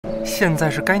现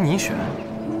在是该你选，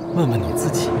问问你自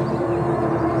己，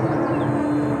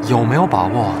有没有把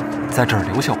握在这儿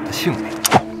留下我的性命？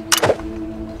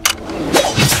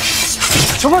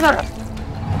求官大人，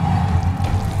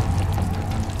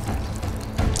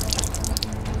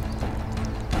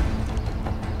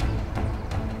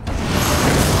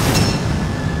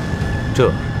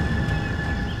这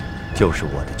就是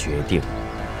我的决定。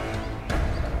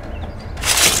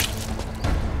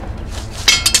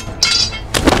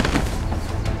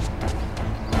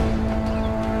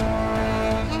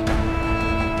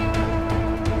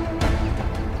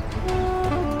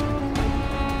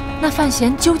 那范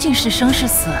闲究竟是生是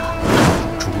死啊？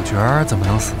主角怎么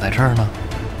能死在这儿呢？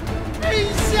陛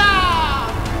下，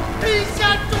陛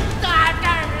下重大事儿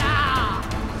啊！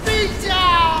陛下，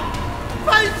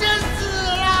范闲死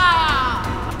了！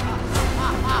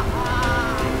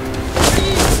陛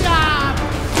下，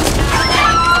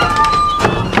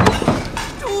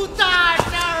出大事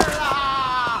儿了！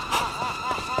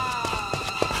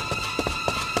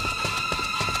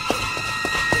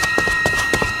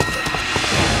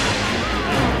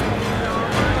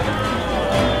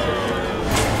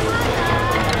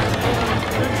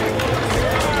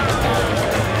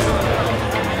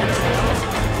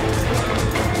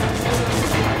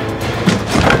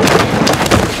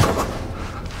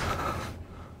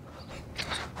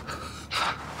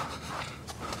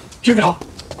 院长，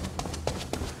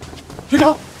院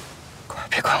长，快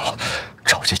别管我，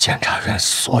召集检察院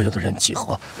所有的人集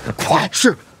合，快！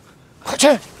是，快去！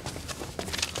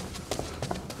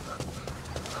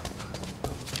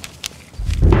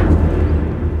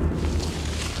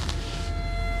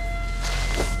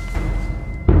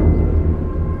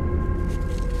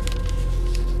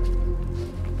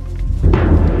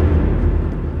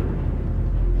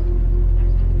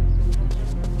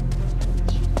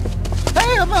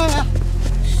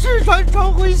失传传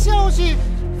回消息，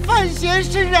范闲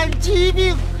身染疾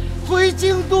病，回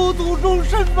京都途中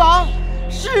身亡，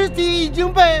尸体已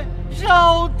经被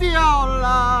烧掉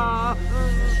了。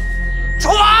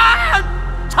传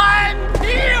陈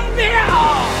平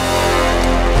了。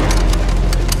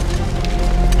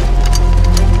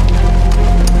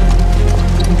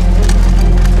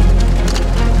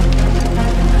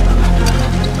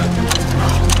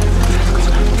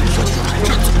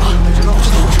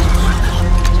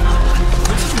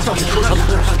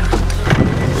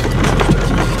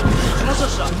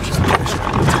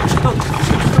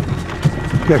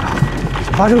 院长，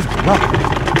发生什么了？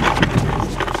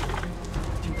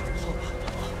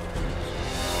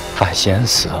范闲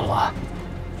死了，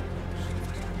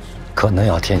可能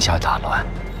要天下大乱。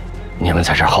你们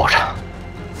在这儿候着，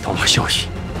等我休息。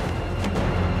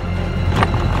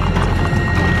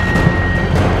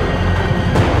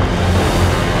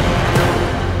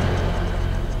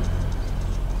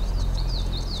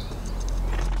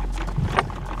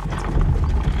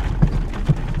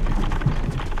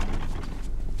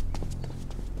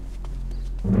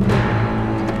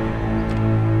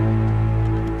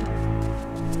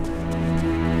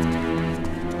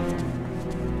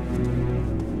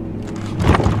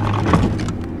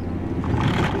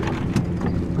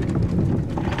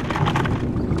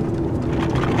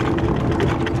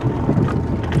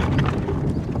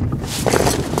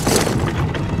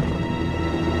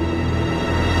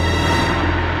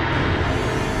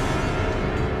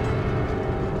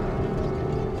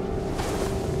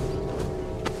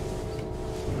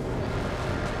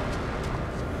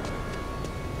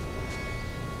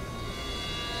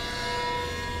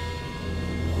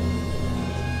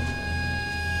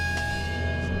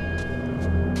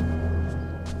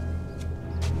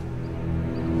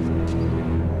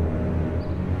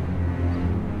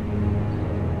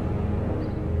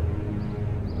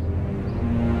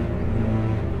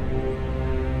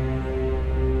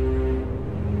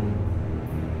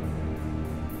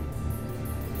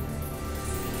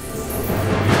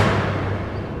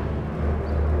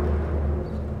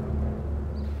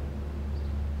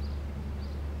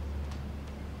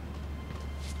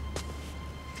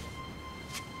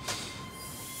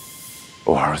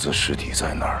 我儿子尸体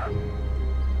在哪儿？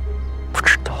不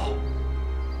知道，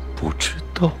不知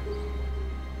道。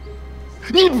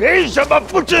你凭什么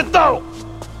不知道？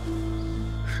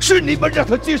是你们让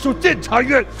他接受监察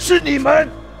院，是你们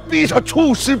逼他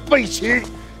出师背弃，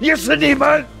也是你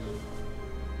们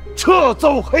撤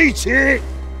走黑旗，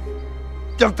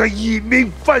让他以命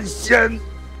犯险。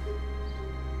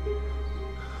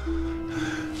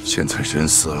现在人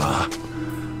死了，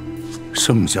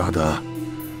剩下的。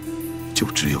 就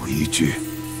只有一句：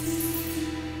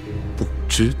不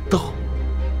知道。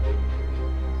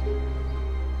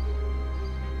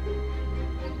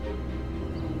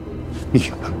你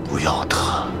们不要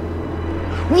他，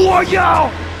我要！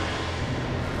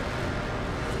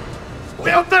我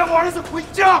要带我儿子回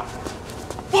家，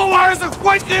把我儿子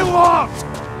还给我！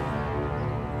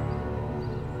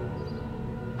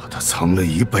把他藏了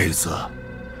一辈子，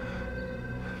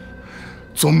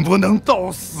总不能到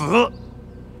死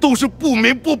都是不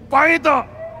明不白的。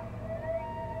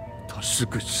他是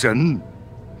个人，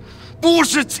不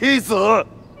是棋子。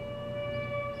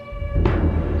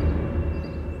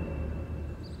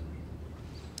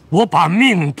我把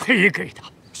命赔给他。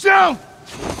行，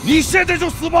你现在就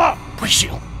死吧！不行。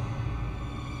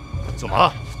怎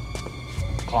么？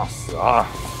怕死啊？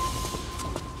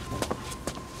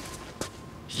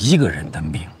一个人的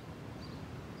命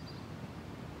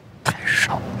太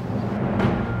少，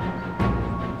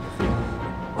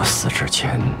我死之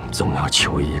前总要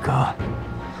求一个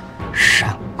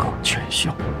善恶全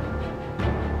消。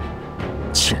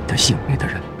欠他性命的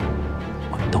人，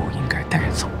我都应该带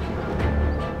走。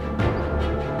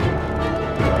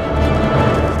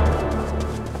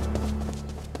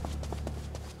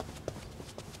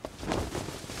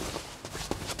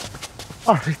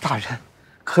二位大人，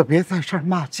可别在这儿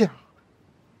骂将。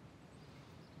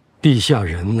陛下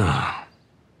人呐，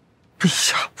陛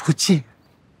下不进。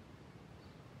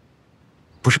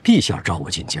不是陛下召我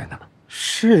觐见的吗？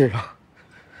是啊，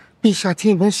陛下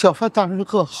听闻小范大人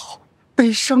噩耗，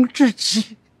悲伤至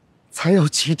极，才要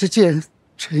急着见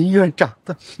陈院长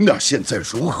的。那现在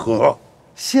如何？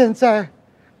现在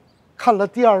看了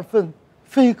第二份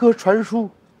飞鸽传书，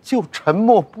就沉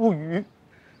默不语，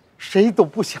谁都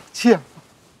不想见了。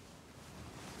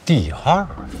第二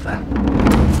份。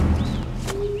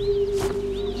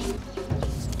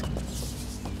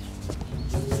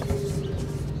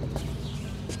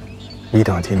一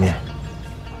等见面。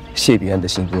谢必安的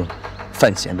新歌，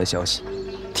范闲的消息，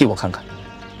替我看看。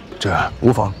这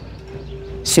无妨，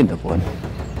信得过你。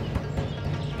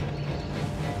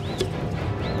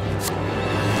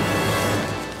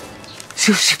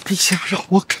这是陛下让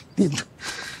我肯定的。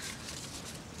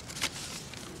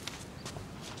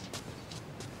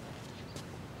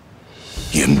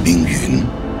严冰云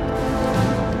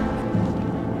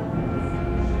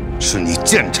是你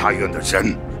监察院的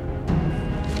人，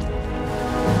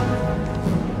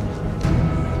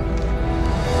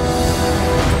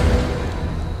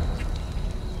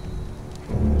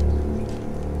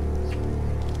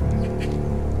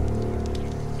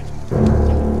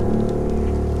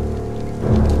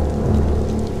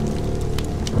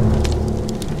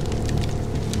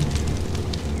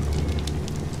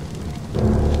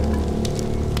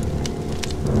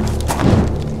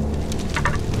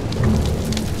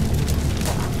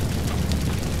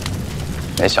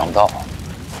没想到，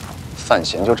范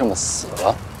闲就这么死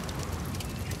了。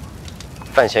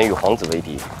范闲与皇子为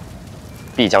敌，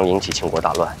必将引起庆国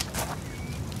大乱。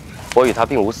我与他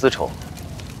并无私仇，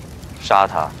杀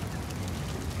他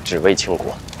只为庆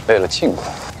国。为了庆国，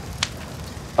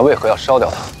那为何要烧掉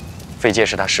他？费介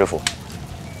是他师傅，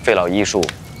费老医术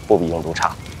不比用毒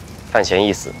差。范闲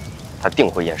一死，他定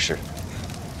会验尸，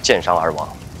箭伤而亡，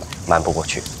瞒不过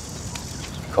去。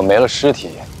可没了尸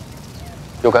体，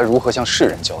又该如何向世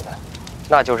人交代？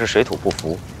那就是水土不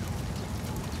服，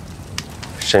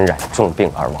身染重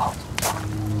病而亡。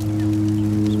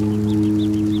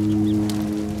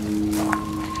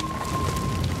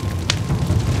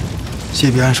谢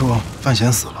必安说范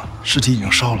闲死了，尸体已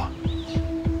经烧了。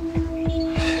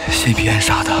谢必安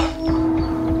杀的？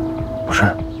不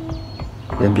是，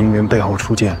严冰云背后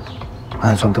出剑，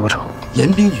暗算得逞。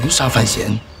严冰云杀范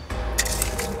闲？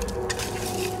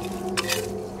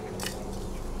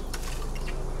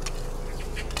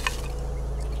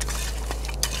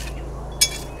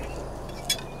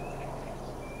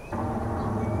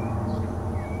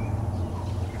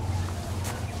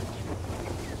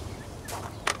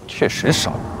确实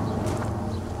少。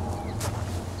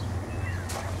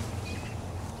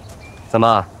怎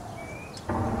么，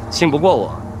信不过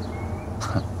我？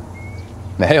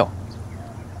没有，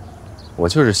我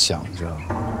就是想着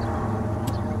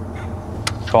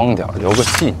装点留个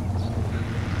纪念。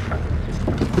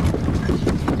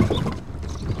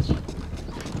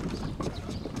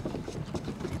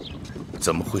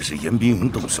怎么会是严冰云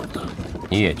动手的？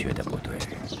你也觉得不对？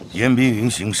严冰云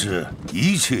行事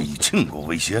一切以庆国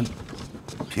为先，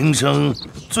平生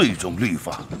最重律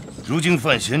法。如今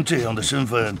范闲这样的身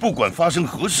份，不管发生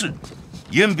何事，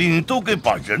严冰云都该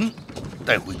把人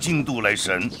带回京都来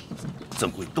审，怎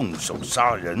会动手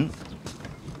杀人？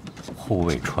护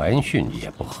卫传讯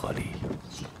也不合理。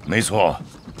没错，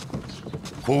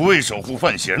护卫守护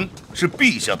范闲是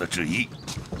陛下的旨意。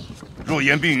若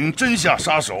严冰云真下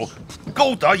杀手，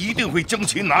高达一定会将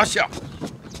其拿下。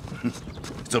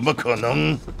怎么可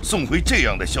能送回这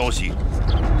样的消息？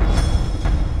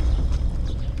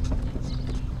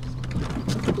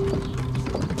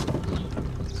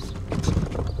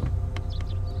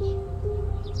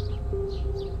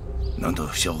难道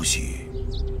消息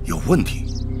有问题？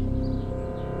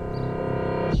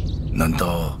难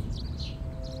道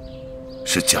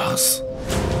是假死？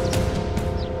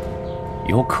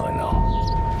有可能。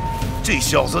这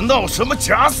小子闹什么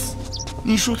假死？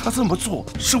你说他这么做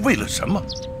是为了什么？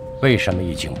为什么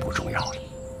已经不重要了。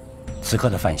此刻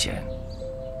的范闲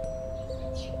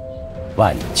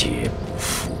万劫不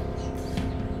复。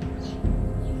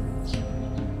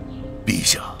陛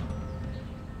下，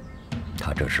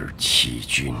他这是欺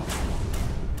君。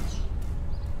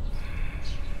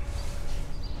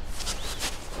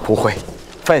不会，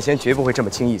范闲绝不会这么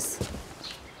轻易死。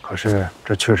可是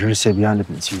这确实是谢必安的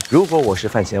笔迹。如果我是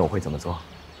范闲，我会怎么做？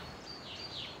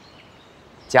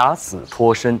假死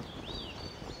脱身。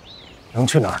能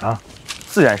去哪儿呢？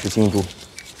自然是京都。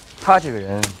他这个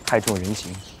人太重人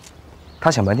情，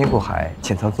他想瞒天过海，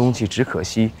潜藏踪迹，只可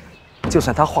惜，就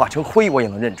算他化成灰，我也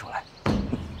能认出来。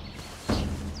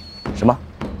什么？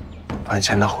范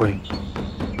闲的灰。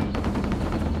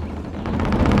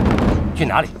去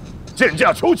哪里？见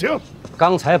驾求情。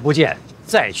刚才不见，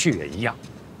再去也一样。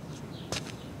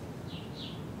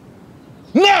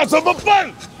那怎么办？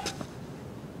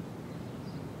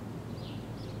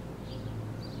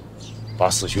把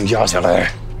死刑压下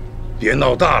来，别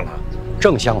闹大了。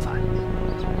正相反，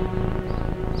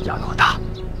要闹大。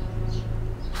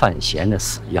范闲的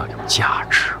死要有价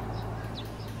值。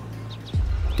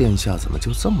殿下怎么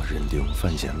就这么认定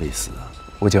范闲未死啊？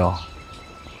五九，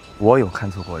我有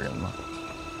看错过人吗？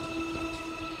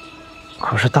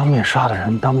可是当面杀的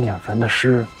人，当面焚的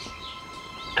尸，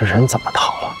这人怎么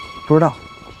逃了？不知道，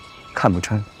看不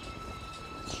穿。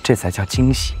这才叫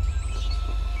惊喜。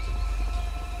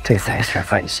这才是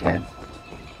范闲。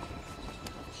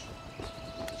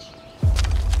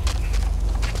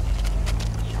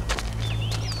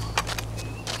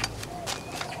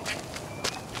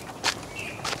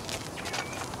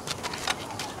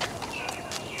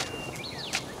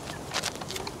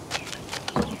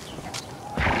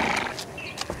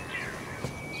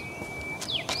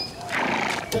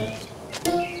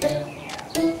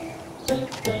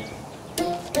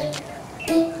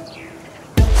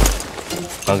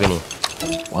还给你，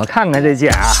我看看这剑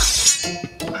啊。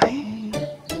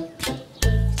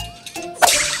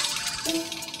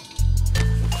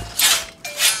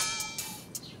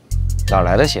哪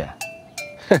来的血？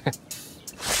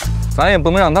咱也不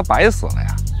能让他白死了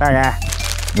呀。大人，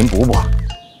您补补。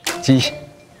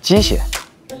鸡血？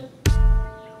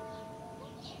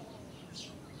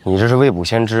你这是未卜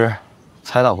先知，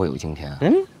猜到会有今天。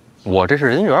我这是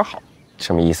人缘好。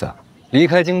什么意思啊？离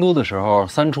开京都的时候，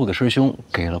三处的师兄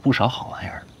给了不少好玩意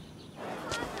儿。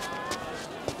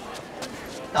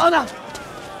等等，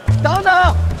等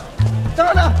等，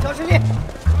等等，小师弟。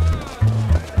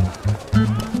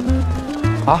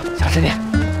好，小师弟，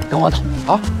跟我走。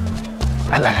好，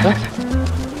来来来来来，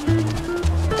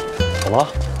怎么了？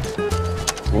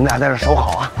你们俩在这守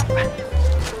好啊！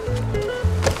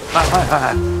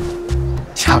哎，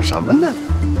想什么呢？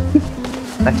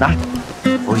来拿，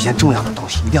我有一件重要的东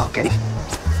西一定要给你。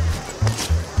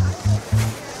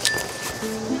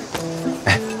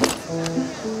哎，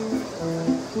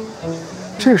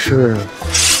这是，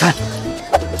看，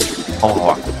好好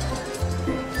玩。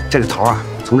这个头啊，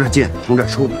从这进，从这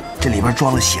出，这里边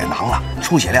装了血囊了，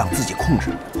出血量自己控制。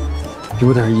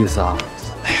有点意思啊。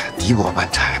哎呀，敌国办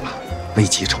差嘛，危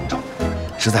急重重，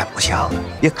实在不行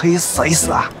也可以死一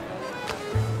死啊。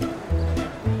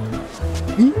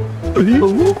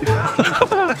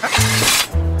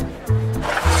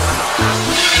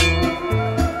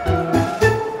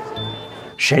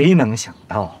谁能想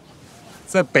到，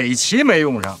在北齐没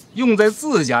用上，用在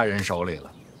自家人手里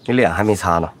了？你脸还没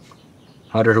擦呢。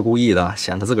他这是故意的，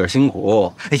显得自个儿辛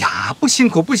苦。哎呀，不辛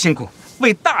苦不辛苦，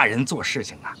为大人做事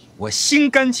情啊，我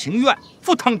心甘情愿，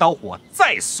赴汤蹈火，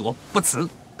在所不辞。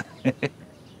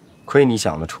亏你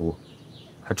想得出，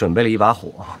还准备了一把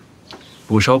火。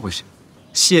不烧不行，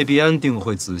谢必安定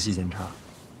会仔细检查。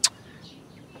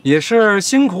也是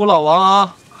辛苦老王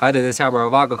啊，还得在下边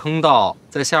挖个坑道，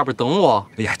在下边等我。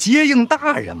哎呀，接应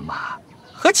大人嘛，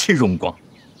何其荣光！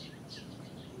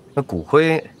那骨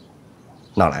灰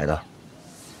哪来的？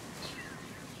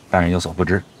大人有所不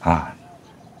知啊，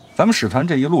咱们使团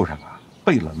这一路上啊，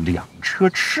备了2车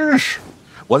吃食。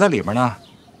我在里面呢，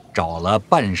找了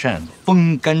半扇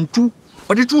风干猪，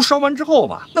把这猪烧完之后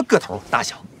吧，那个头大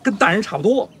小跟大人差不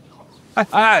多。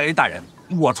哎，大人，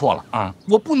我错了啊，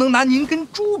我不能拿您跟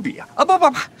猪比啊！不，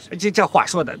这话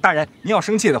说的，大人您要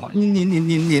生气的话，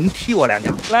您踢我2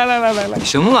脚。来，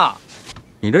行了，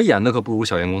你这演的可不如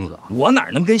小严公子啊！我哪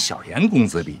能跟小严公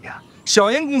子比呀？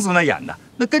小严公子那演的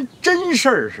那跟真事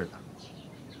儿似的。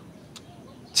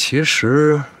其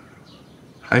实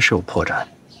还是有破绽。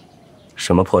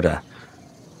什么破绽？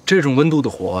这种温度的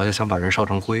火，要想把人烧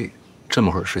成灰，这么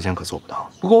会儿时间可做不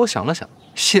到。不过我想了想，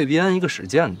谢必安一个使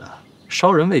剑的，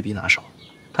烧人未必拿手，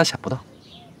他想不到。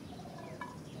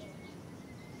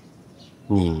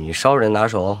你烧人拿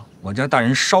手？我家大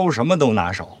人烧什么都拿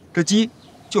手，这鸡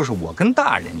就是我跟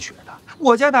大人学的。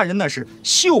我家大人那是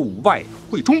袖外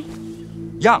慧中，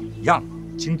样样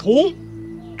精通，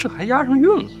这还押上韵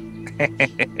了。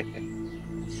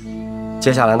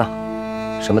接下来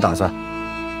呢？什么打算？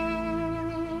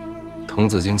滕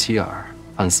子京、妻儿、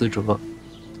范思哲，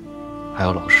还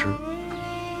有老师，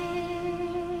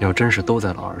要真是都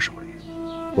在老二手里，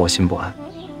我心不安。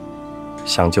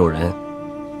想救人，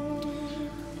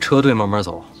车队慢慢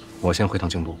走，我先回趟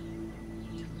京都。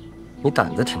你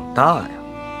胆子挺大呀！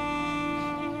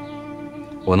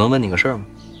我能问你个事儿吗？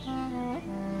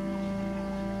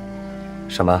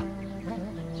什么？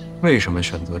为什么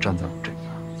选择站在我这边？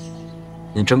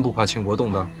你真不怕庆国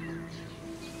动荡？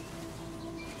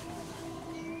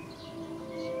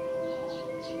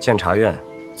监察院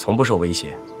从不受威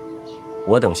胁，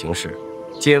我等行事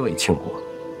皆为庆国。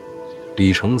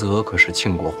李承泽可是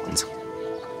庆国皇子，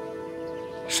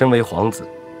身为皇子，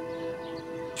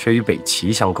却与北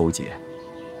齐相勾结，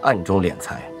暗中敛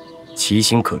财，其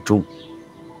心可诛。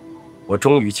我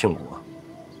忠于庆国，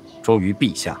忠于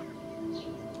陛下，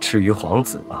至于皇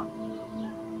子嘛，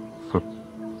哼。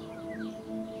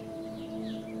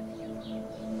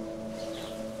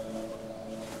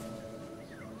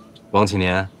王启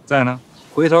年在呢，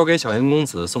回头给小严公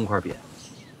子送块匾，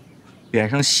匾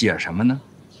上写什么呢？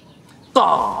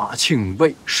大庆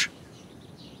卫士。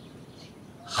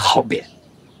好匾。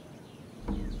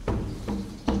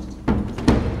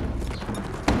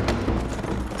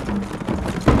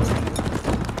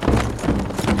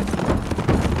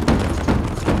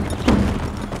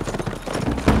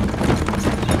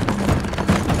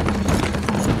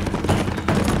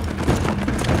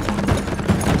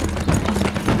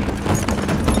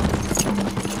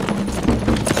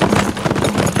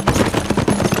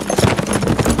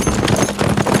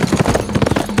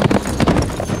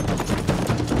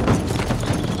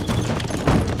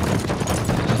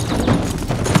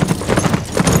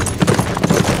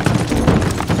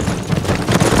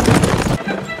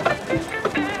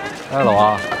哎，老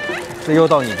王，这又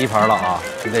到你地盘了啊！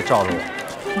你得罩着我。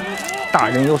大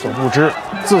人有所不知，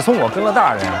自从我跟了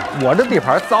大人，我这地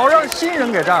盘早让新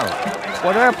人给占了。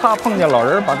我这还怕碰见老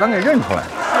人把咱给认出来。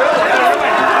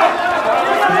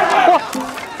嚯，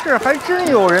这还真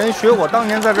有人学我当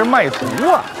年在这卖图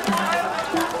啊！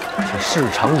这市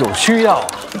场有需要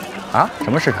啊？什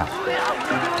么市场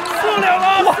4两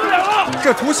了，4两了！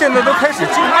这图现在都开始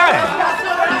竞卖了。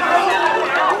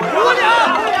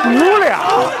5两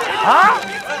啊！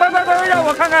快，让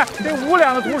我看看这5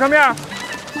两的图什么样。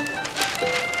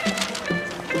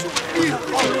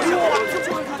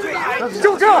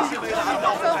就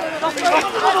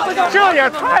这也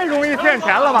太容易骗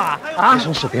钱了吧！啊！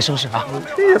别生事啊！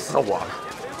气死我了！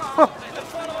哼！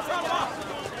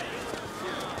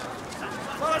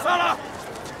算了！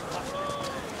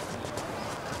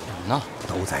呢，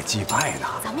都在祭拜呢，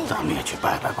咱们也去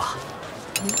拜拜吧。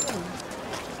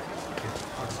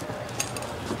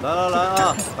来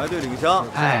啊！排队领香，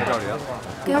在这里啊。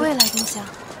给我也来根香，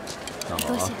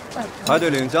多谢。排队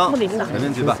领香，前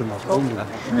面祭拜。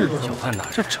小范呐，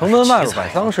这城门外边摆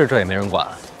丧事，这也没人管。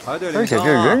而且这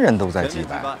人人都在祭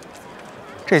拜，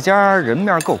这家人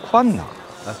面够宽的。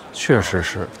确实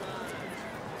是。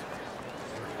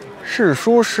世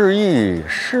书世义，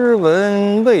诗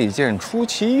文未见出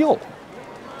其右。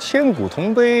千古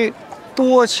同悲，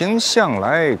多情向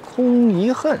来空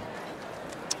遗恨。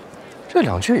这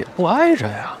2句也不挨着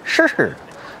呀。是，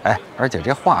哎，而且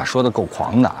这话说的够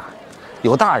狂的啊！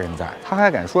有大人在，他还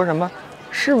敢说什么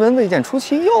“诗文未见出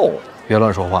其右”？别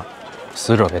乱说话，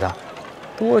死者为大。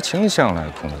多情向来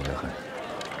空遗恨，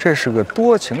这是个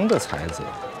多情的才子。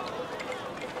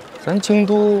咱京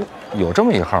都有这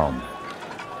么一号吗？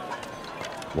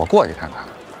我过去看看。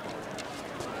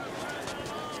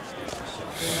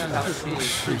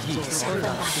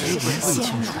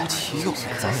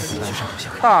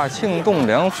大庆栋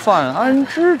梁范安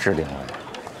之之灵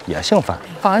位，也姓范。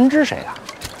范安之谁呀？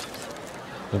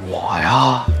我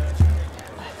呀。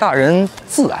大人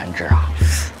字安之啊？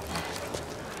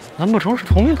难不成是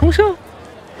同名同姓？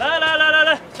来，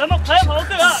咱们排好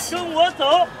队啊，跟我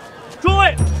走。诸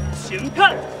位，请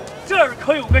看，这儿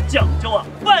可有个讲究啊！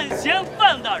范闲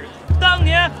范大人当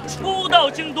年初到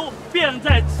京都，便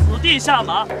在此地下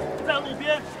马，在路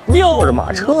边又是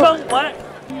马车关怀，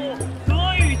德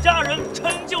育佳人，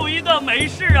成就一个美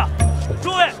事啊！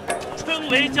诸位，春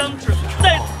闱将至，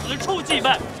在此处祭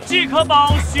拜，既可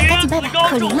保学子高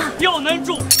中，又能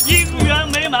助姻缘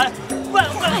美满。万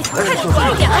万快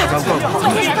点！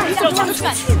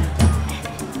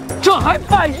这还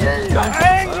办姻缘？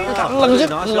哎，冷静，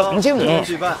冷静！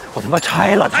我他妈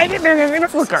拆了！哎，别，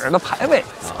自个儿的牌位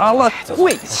砸了，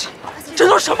晦气！这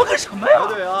都什么跟什么呀？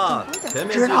对啊，前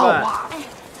面知道啊。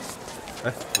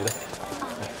哎，你的。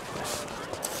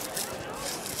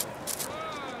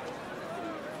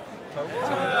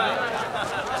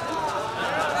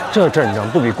这阵仗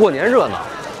不比过年热闹？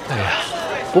哎呀，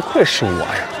不愧是我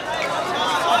呀！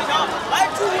来，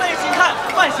诸位请看，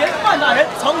范闲范大人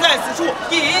曾在此处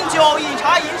一饮酒，一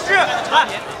茶，吟诗，来，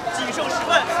既盛时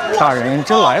分。大人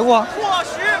真来过？过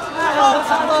时。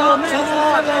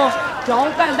找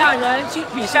范大人亲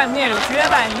笔扇面，绝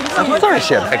版一字。字儿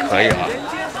写的还可以啊。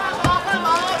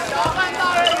小范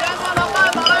大人圆满了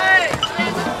汉堡嘞！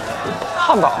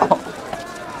汉堡。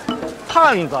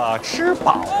汉子吃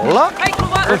饱了。哎，客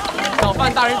官，小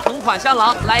范大人同款香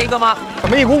囊，来一个吗？怎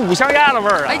么一股五香鸭的味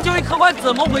儿啊？哎，这位客官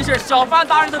怎么回事？小范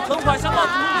大人的同款香囊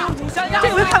怎么没有五香鸭？这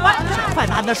回看完，范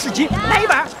大人的事情来一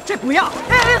板，这不要。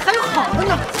哎，还有好的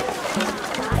呢，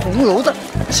红楼的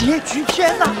结局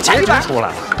篇呢，结局出来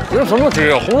了。有什么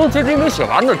结？红楼结局没写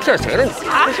完呢，骗谁了你？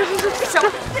啊，是，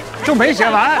就没写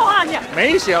完，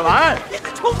没写完。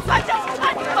冲三下！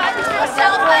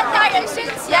小范大人生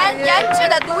前研制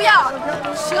的毒药，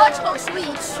蛇虫鼠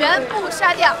蚁全部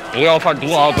杀掉。不要贩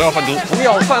毒啊！不要贩毒！不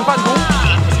要贩毒！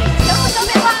全部都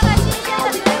被挖了新鲜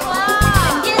的水果，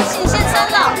本店新鲜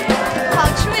酸辣，好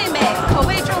吃味美，口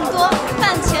味众多。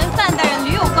饭前范大人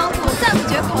驴有光顾，赞不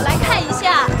绝口，来看一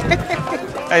下。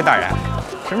哎，大人，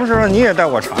什么时候你也带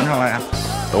我尝尝来呀？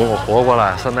等我活过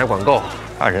来，三奶管够。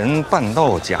大人半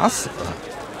道假死，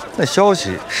那消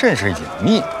息甚是隐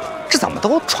秘，这怎么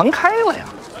都传开了呀？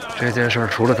这件事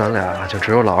除了咱俩，就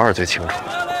只有老二最清楚。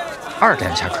二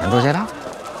殿下可能都知道，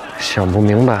想不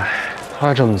明白，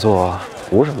他这么做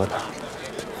图什么呢？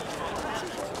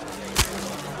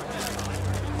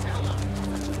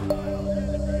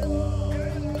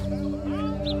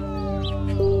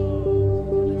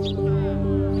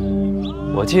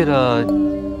我记得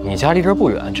你家离这儿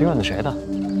不远，这院子谁的？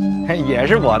也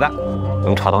是我的。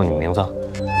能查到你名字？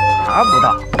查不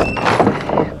到。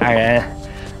大人，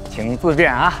请自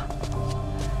便啊。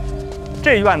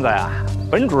这院子呀，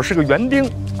本主是个园丁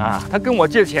啊，他跟我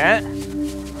借钱，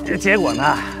结果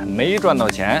呢没赚到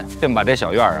钱，便把这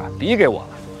小院啊抵给我了。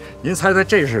您猜猜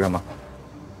这是什么？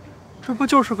这不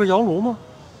就是个窑炉吗？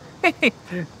嘿嘿。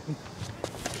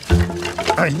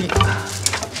哎呀，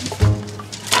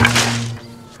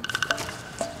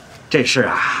这是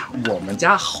啊，我们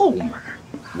家后门。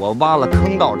我挖了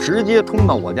坑道，直接通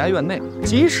到我家院内，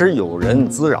即使有人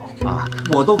滋扰啊，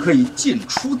我都可以进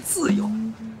出自由。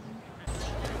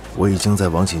我已经在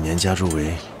王启年家周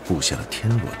围布下了天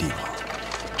罗地网，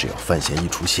只要范闲一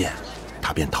出现，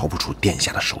他便逃不出殿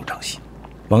下的手掌心。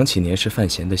王启年是范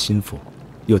闲的心腹，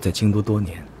又在京都多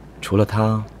年，除了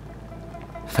他，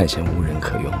范闲无人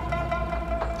可用。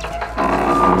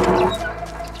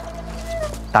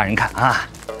大人看啊，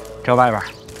这外边，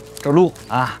这路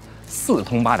啊。四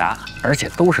通八达，而且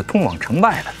都是通往城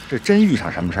外的。这真遇上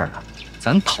什么事儿了，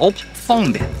咱逃跑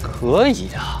方便。可以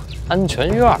啊，安全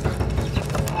院。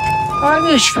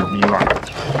安全院，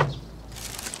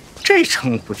这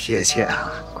称呼贴切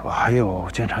啊。可还有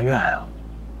监察院啊。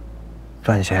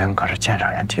范闲可是监察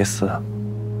院第4。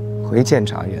回监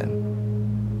察院，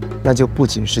那就不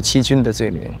仅是欺君的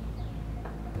罪名。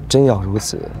真要如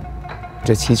此，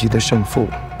这棋局的胜负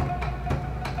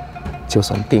就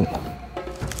算定了。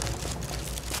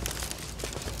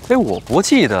哎，我不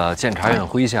记得监察院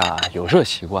麾下有这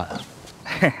习惯啊。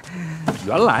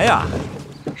原来啊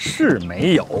是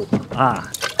没有啊，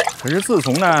可是自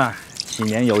从呢启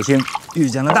年有幸遇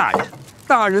见了大人，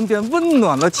大人便温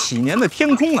暖了启年的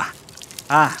天空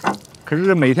啊！可是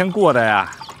这每天过的呀，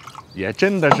也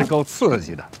真的是够刺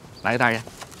激的。来，大人，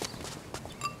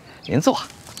您坐。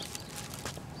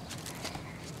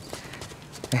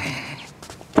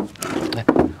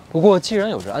不过既然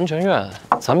有这安全院，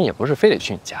咱们也不是非得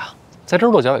去你家，在这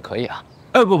儿落脚也可以啊。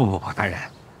不，大人，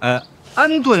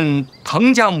安顿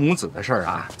滕家母子的事儿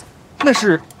啊，那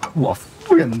是我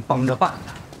夫人帮着办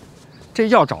的。这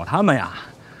要找他们呀，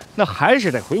那还是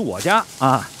得回我家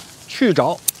啊，去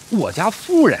找我家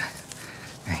夫人。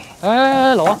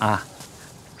哎，老王啊，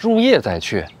入夜再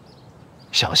去，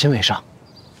小心为上。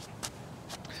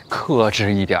克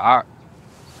制一点儿。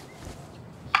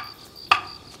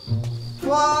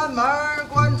关门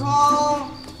关窗，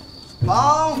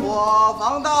防火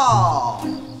防盗。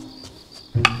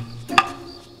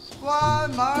关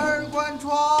门关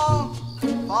窗，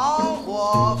防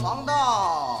火防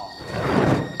盗。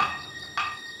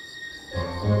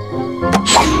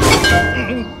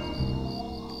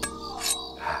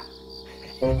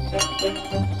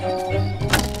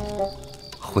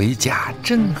回家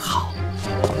真好。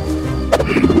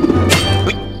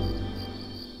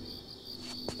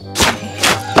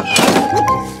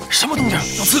什么动静？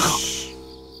有刺客！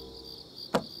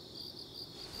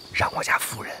让我家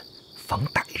夫人防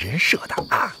歹人设的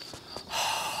啊！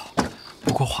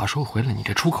不过话说回来，你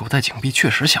这出口袋紧闭，确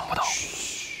实想不到。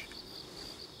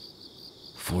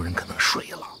夫人可能睡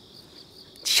了，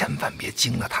千万别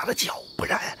惊了她的觉，不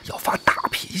然要发大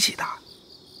脾气的。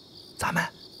咱们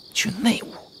去内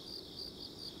屋。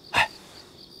哎，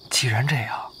既然这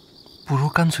样，不如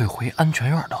干脆回安全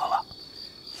院得了。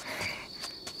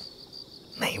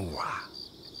内屋啊，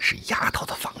是丫头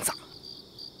的房子。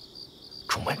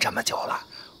出门这么久了，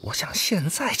我想现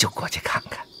在就过去看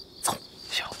看。走，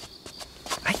行。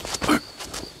哎，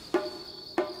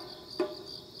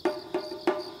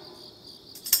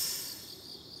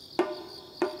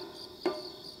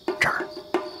这儿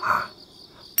啊，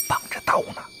绑着刀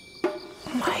呢，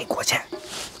迈过去。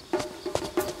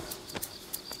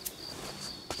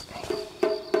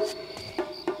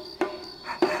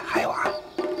还有啊，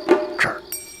这儿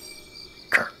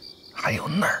还有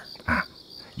那儿啊，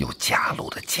有夹路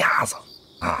的夹子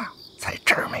啊，在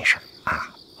这儿没事啊。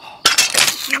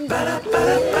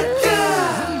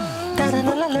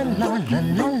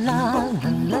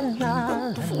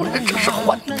夫人这是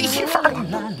换地方了，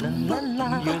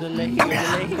当然，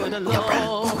要不然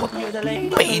我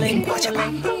背您过去吧。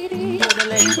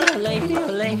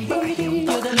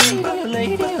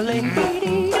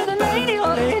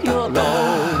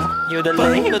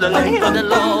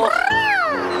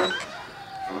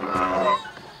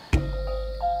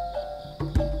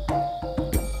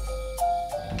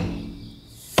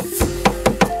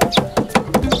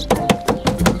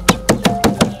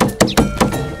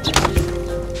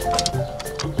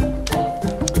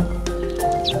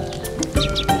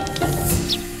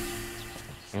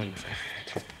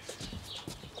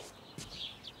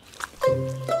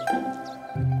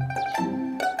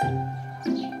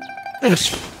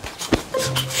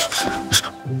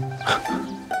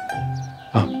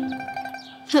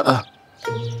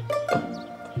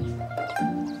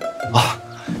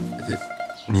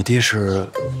你爹是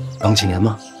王启年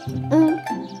吗？嗯。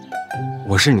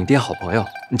我是你爹好朋友，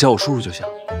你叫我叔叔就行。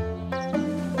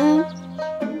嗯。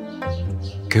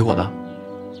给我的。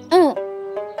嗯。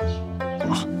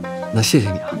啊，那谢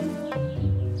谢你啊。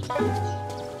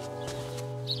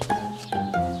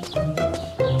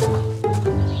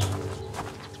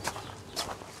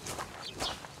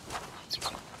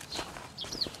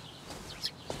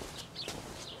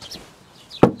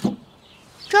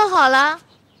装好了，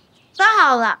装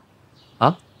好了。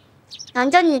啊？娘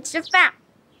叫你吃饭。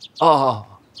哦，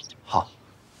好。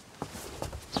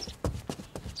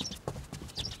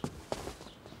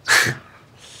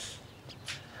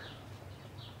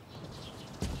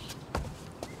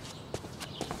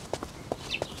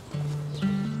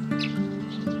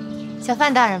小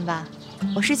范大人吧，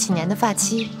我是启年的发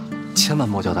妻。千万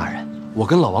莫叫大人，我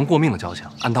跟老王过命的交情，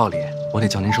按道理我得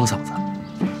叫您声嫂子。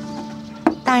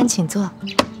大人请坐。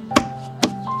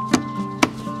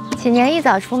启年一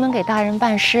早出门给大人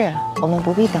办事，我们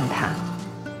不必等他。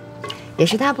也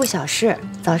是他不小事，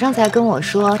早上才跟我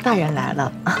说大人来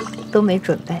了，都没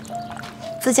准备。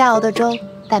自家熬的粥，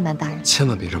怠慢大人。千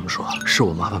万别这么说，是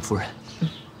我麻烦夫人。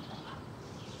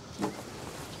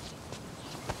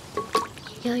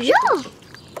有肉。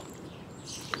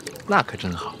那可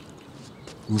真好。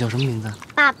你叫什么名字？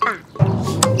爸爸。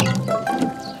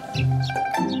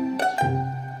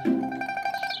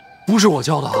不是我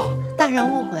叫的啊！大人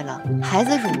误会了，孩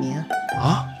子乳名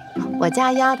啊。我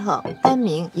家丫头单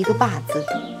名一个霸字。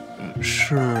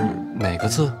是哪个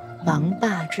字？王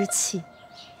霸之气。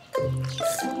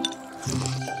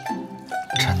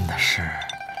真的是。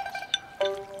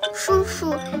叔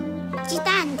叔，鸡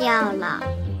蛋掉了。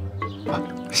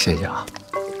谢谢啊。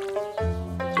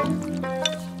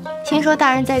听说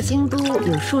大人在京都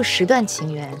有数10段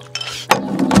情缘。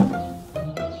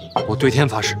我对天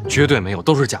发誓，绝对没有，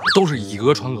都是假的，都是以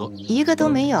讹传讹，一个都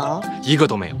没有，一个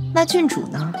都没有。那郡主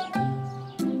呢？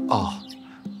哦，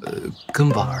跟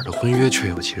婉儿的婚约确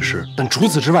有其事，但除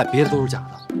此之外，别的都是假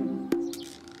的。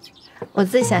我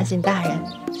最相信大人，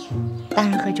大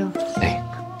人喝粥。哎，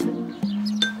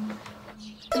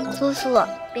叔叔，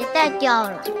别再掉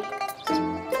了。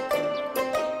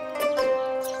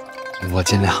我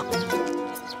尽量。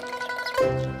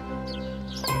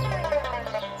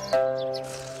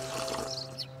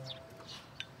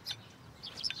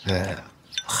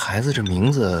孩子这名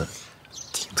字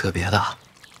挺特别的。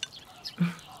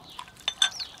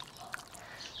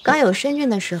刚有身孕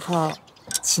的时候，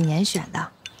起年选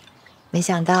的，没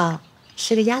想到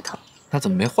是个丫头。那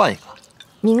怎么没换一个？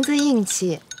名字硬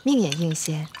气，命也硬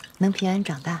些，能平安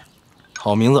长大。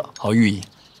好名字，好寓意。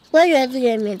我也觉得自己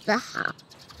的名字好。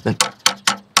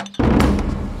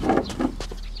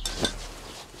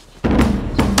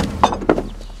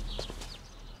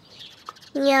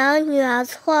娘，女儿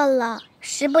错了。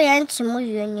食不言，寝不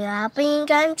语，女儿不应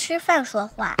该吃饭说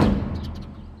话。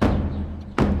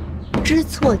知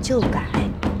错就改。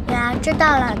女儿知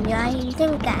道了，女儿一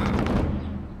定改。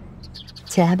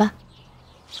起来吧，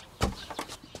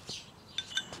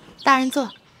大人坐。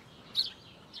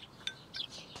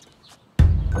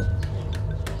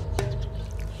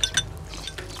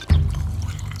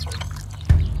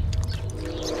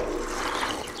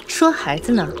说孩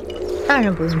子呢，大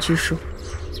人不用拘束。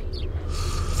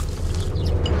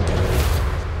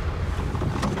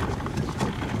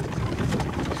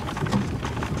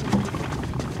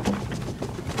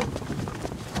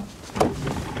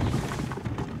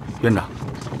院长，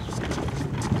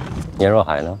年若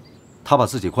海呢？他把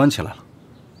自己关起来了。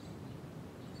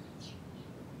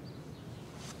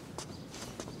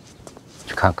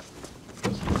去看看。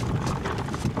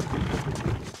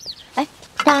哎，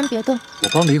大人别动，我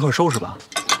帮着一块收拾吧。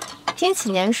听启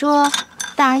年说，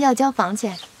大人要交房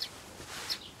钱。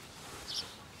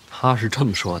他是这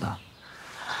么说的。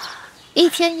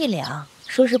1天1两，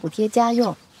说是补贴家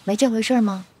用，没这回事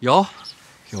吗？有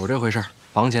这回事，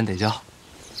房钱得交。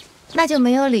那就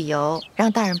没有理由让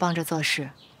大人帮着做事，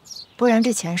不然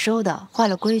这钱收的坏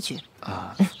了规矩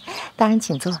啊。大人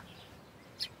请坐。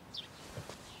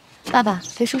爸爸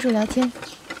陪叔叔聊天。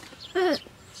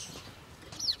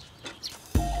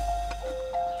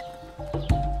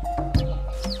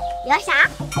聊啥？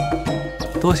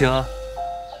都行啊。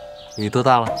你多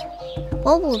大了？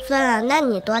我5岁了，那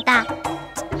你多大？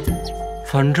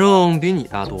反正比你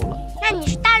大多了。那你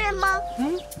是大人吗？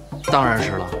当然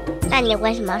是了。那你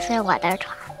为什么睡我的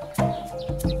床？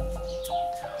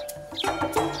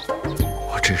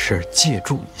我只是借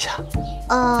助一下。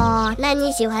哦，那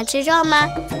你喜欢吃肉吗？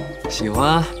喜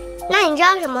欢。那你知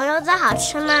道什么肉最好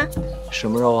吃吗？什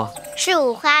么肉啊？是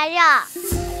五花肉。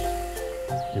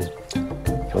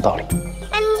有道理。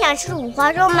那你想吃五花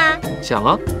肉吗？想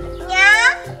啊。娘。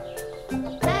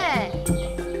哎，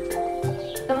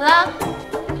怎么了？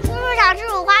叔叔想吃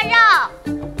五花肉。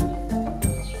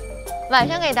晚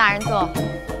上给大人做。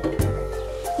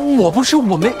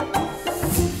我没。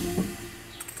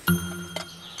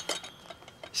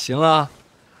行啊，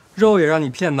肉也让你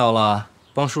骗到了，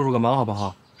帮叔叔个忙好不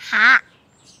好？好。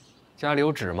家里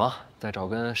有纸吗？再找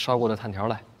根烧过的炭条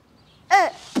来。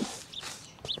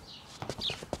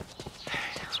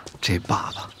这爸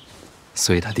爸，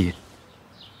随他爹。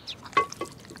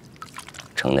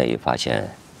城内已发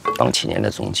现方启年的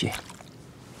踪迹。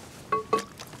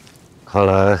看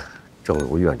来正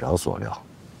如院长所料，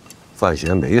范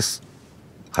闲没死，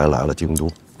还来了京都。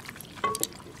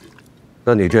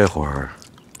那你这会儿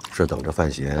是等着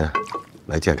范闲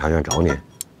来监察院找你？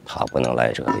他不能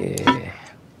来这里。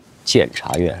监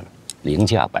察院凌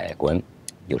驾百官，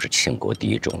又是庆国第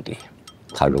一重地，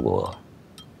他如果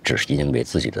只是因为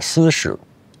自己的私事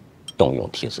动用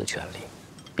替死权力，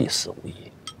必死无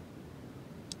疑。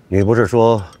你不是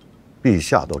说陛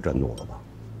下都震怒了吗？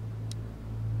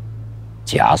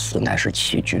假死乃是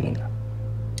欺君呢。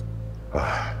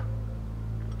唉，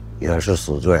也是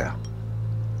死罪啊。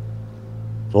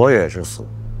左也是死，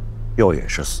右也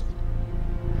是死。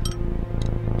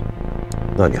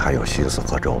那你还有心思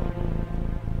和周？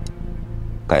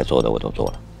该做的我都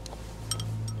做了。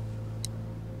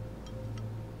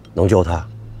能救他？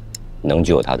能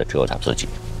救他的只有他自己。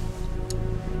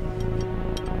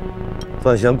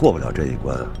范闲过不了这一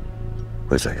关，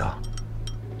会怎样？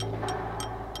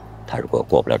他如果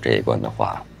过不了这一关的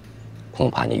话，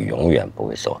恐怕你永远不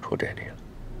会走出这里了。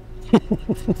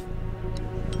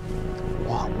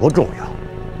我不重要，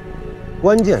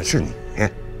关键是你。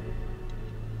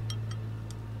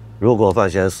如果范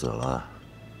闲死了，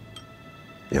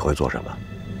你会做什么？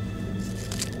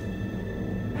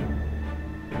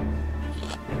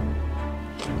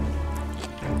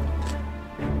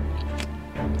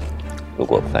如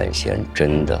果范闲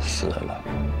真的死了，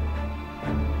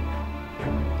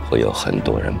会有很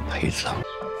多人陪葬。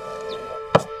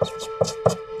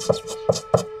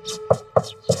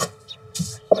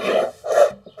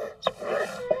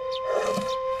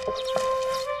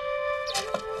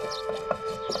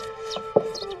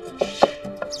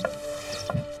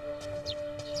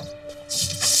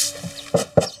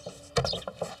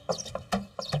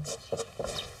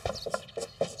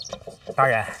大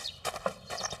人。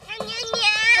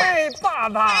哎，爸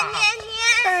爸。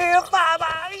哎呀，爸爸，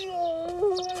哎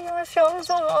呦，想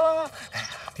死我了！哎呀，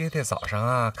爹爹早上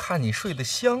啊，看你睡得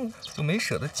香，就没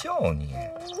舍得叫你。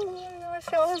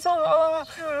想死我了！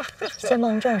先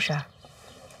忙正事儿。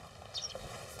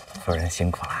夫人辛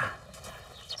苦了。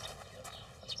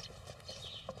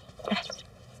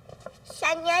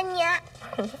小娘娘，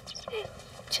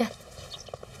去。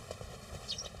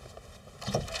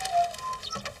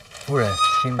夫人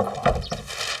辛苦了。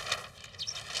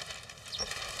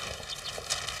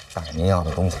大人您要的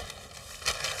东西，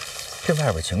这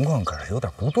外边情况可是有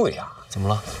点不对啊！怎么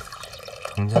了？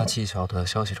滕家蹊跷的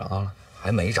消息找到了？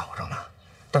还没找着呢。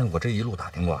但是我这一路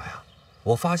打听过来啊，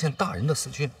我发现大人的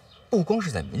死讯不光是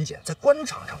在民间，在官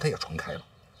场上他也传开了。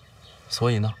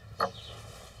所以呢？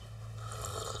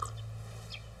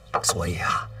所以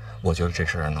啊，我觉得这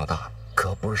事儿闹大了，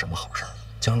可不是什么好事儿。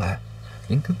将来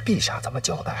您跟陛下怎么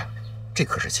交代？这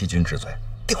可是欺君之罪，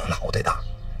掉脑袋的。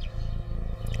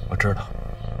我知道。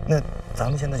那咱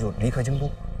们现在就离开京都，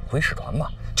回使团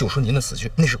吧。就说您的死讯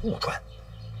那是误传。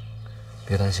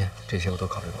别担心，这些我都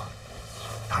考虑过。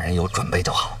大人有准备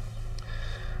就好。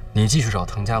你继续找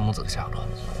滕家母子的下落。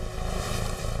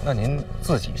那您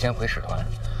自己先回使团，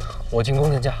我进宫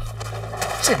见驾。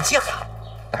见驾？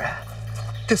大人，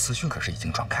这死讯可是已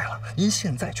经传开了，您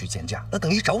现在去见驾，那等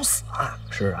于找死啊！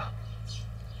是啊，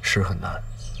是很难，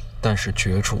但是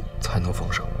绝处才能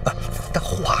逢生。但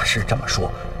话是这么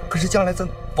说，可是将来咱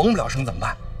逢不了生怎么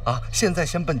办啊？现在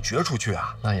先奔绝处去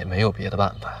啊！那也没有别的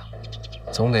办法呀，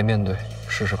总得面对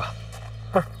试试吧。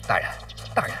不是，大人，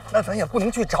那咱也不能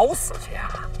去找死去呀！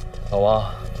老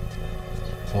王，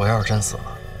我要是真死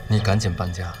了，你赶紧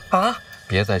搬家啊！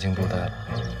别在京都待了，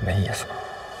没意思。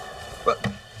不，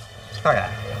大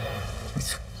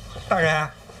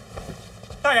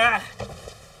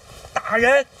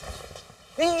人，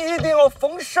您一定要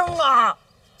逢生啊！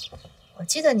我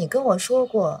记得你跟我说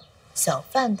过，小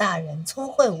范大人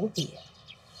聪慧无比。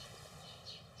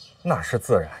那是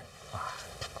自然啊，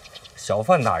小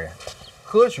范大人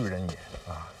何许人也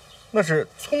啊？那是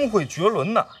聪慧绝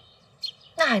伦呐。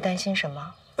那还担心什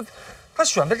么？他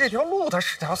选的这条路，他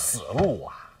是条死路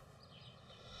啊。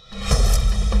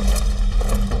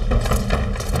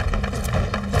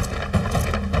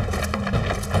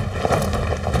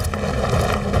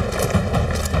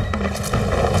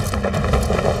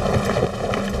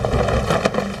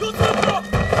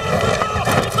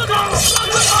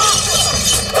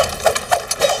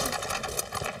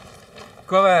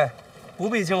各位不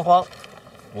必惊慌，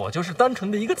我就是单纯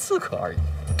的一个刺客而已。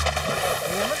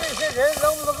你们这些人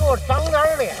能不能给我长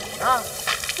点脸啊？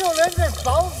就连这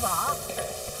扫洒，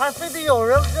还非得有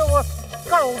人给我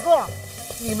告状，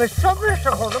你们什么时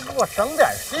候能给我省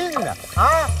点心呢？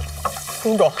啊！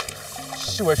公公，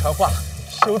侍卫传话，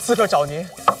有刺客找您。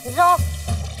你瞧，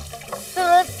这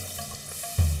人。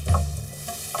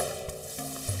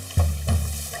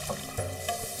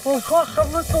你说什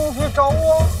么东西找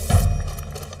我？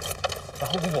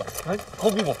侯公公，侯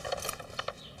公公，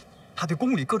他对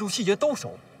宫里各处细节都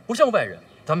熟，不像外人。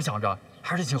咱们想着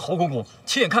还是请侯公公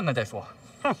亲眼看看再说。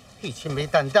哼，一群没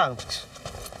担当的。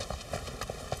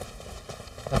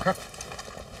老看，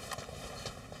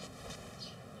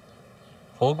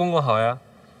侯公公好呀。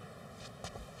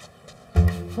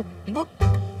不，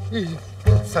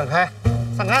散开，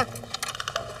散开。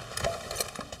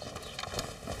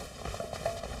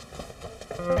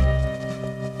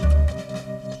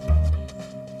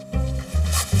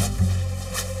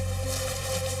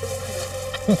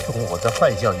哎呦，我的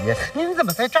范小爷，您怎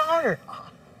么在这儿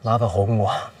啊？麻烦侯公公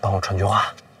帮我传句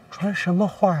话。传什么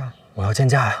话啊？我要见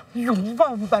驾呀！有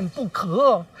万万不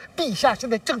可！陛下现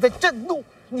在正在震怒，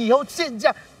你要见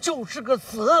驾就是个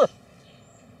死。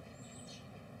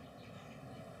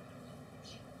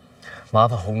麻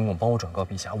烦侯公公帮我转告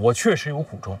陛下，我确实有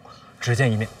苦衷，只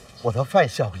见一面。我的范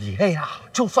小爷呀，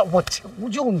就算我求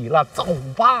救你了，走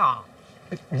吧。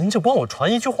您就帮我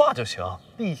传一句话就行。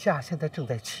陛下现在正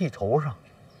在气头上，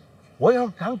我要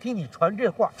是敢给你传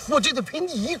这话，我就得陪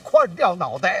你一块掉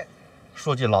脑袋。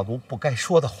说句老奴不该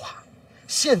说的话，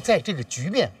现在这个局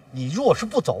面，你若是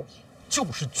不走，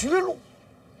就是绝路。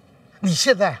你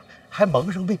现在还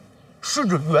蒙上病，顺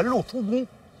着原路出宫，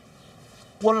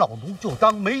我老奴就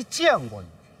当没见过你。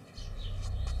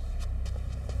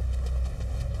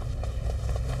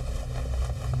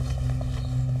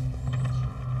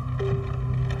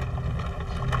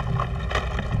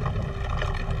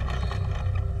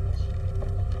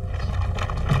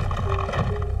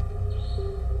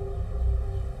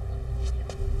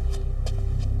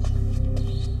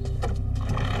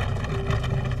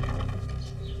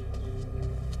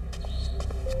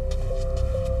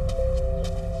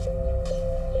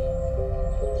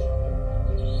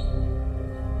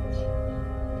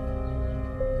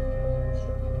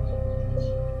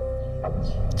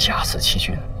假死欺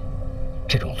君，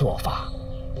这种做法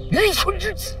愚蠢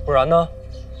至极。不然呢？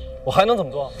我还能怎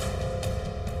么做？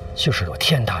就是有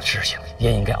天大的事情，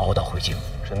也应该熬到回京。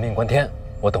人命关天，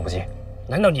我等不及。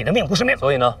难道你的命不是命？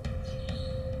所以呢？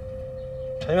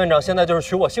陈院长现在就是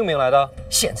取我性命来的。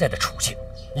现在的处境，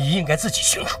你应该自己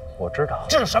清楚。我知道。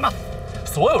知道什么？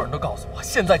所有人都告诉我，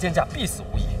现在见驾必死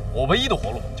无疑。我唯一的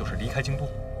活路就是离开京都。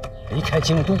离开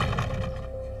京都，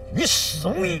与死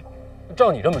无异。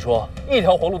照你这么说，一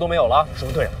条活路都没有了。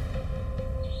说对了，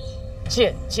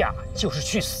见驾就是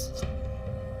去死。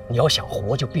你要想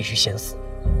活，就必须先死。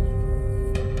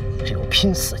只有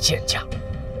拼死见驾，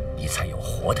你才有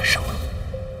活的生路。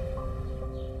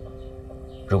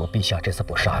如果陛下这次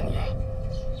不杀你，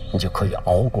你就可以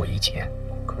熬过一劫。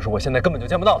可是我现在根本就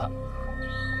见不到他。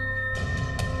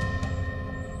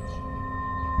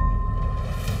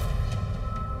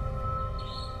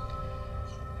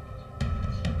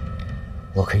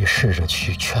我可以试着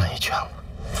去劝一劝了。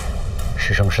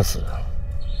是生是死，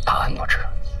答案不知。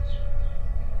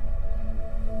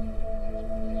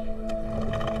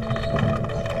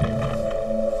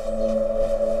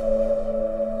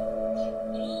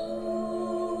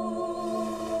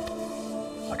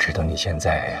我知道你现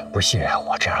在不信任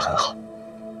我，这样很好。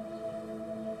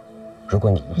如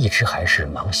果你一直还是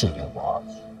盲信于我，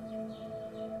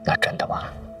那真的完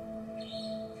了。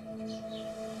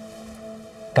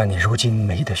但你如今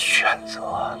没得选择。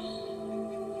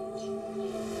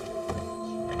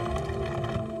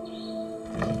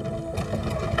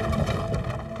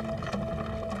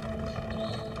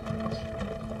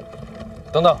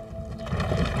等等，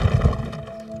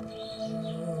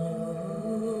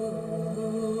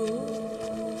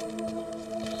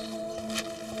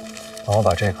帮我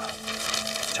把这个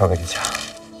交给陛下，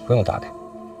不用打听，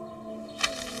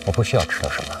我不需要知道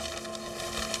什么。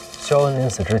萧恩临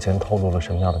死之前透露了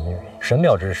神庙的秘密，神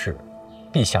庙之事，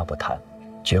陛下不谈，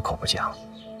绝口不讲。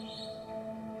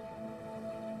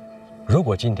如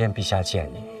果今天陛下见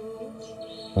你，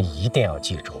你一定要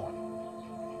记住，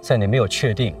在你没有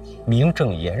确定名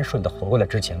正言顺地活过来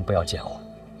之前，不要见我。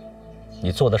你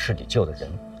做的是你救的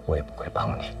人，我也不会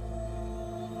帮你。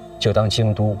就当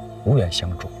京都无缘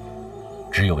相助，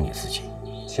只有你自己。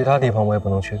其他地方我也不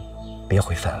能去。别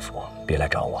回范府，别来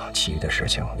找我，其余的事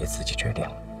情你自己决定。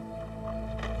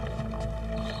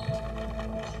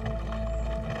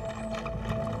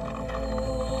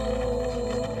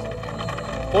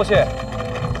多谢。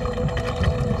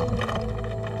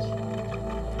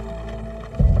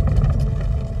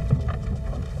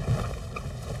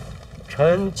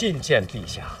臣觐见陛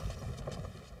下。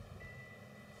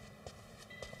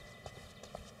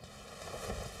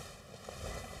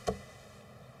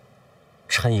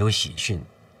臣有喜讯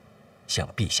向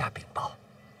陛下禀报。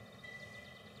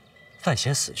范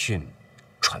闲死讯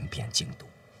传遍京都，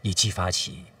已激发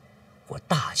起我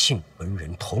大庆文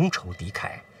人同仇敌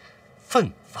忾，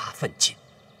奋发奋进，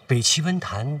北齐文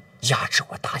坛压制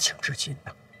我大庆至今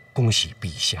呐！恭喜陛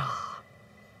下！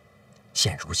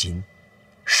现如今，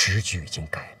时局已经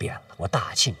改变了，我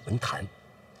大庆文坛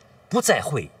不再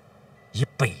会以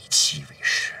北齐为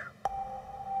师。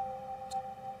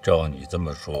照你这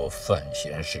么说，范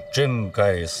闲是真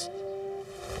该死。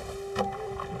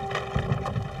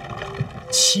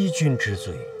欺君之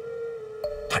罪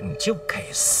本就该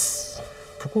死，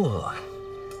不过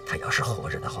他要是活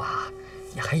着的话，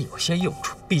也还有些用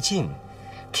处。毕竟，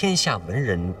天下文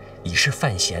人已视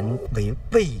范闲为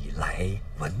未来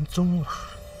文宗了。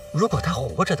如果他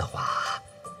活着的话，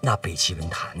那北齐文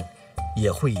坛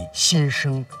也会心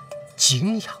生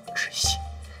敬仰之心。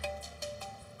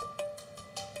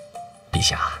陛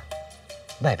下，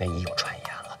外边已有传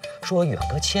言了，说远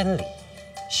隔千里，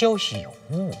消息有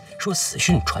误，说死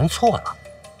讯传错了，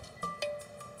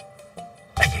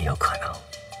也有可能。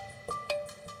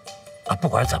不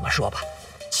管怎么说吧，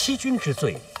欺君之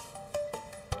罪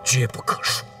绝不可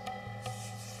恕。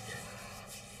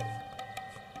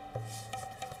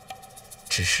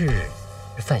只是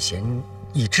范闲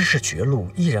已知是绝路，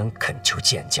依然恳求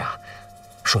见驾，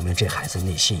说明这孩子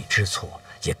内心已知错，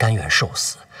也甘愿受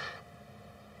死，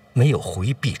没有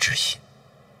回避之心。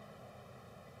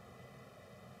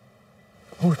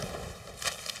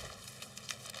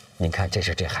您看，这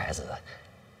是这孩子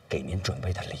给您准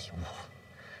备的礼物。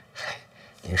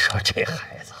您说这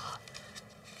孩子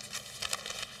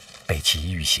北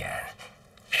齐遇险，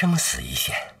生死一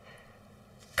线，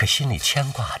可心里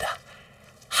牵挂的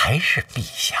还是陛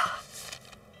下。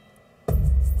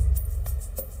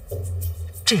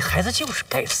这孩子就是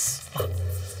该死吧？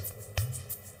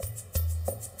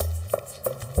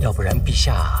要不然陛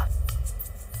下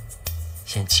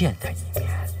先见他一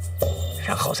面，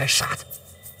然后再杀他。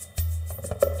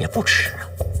也不迟啊。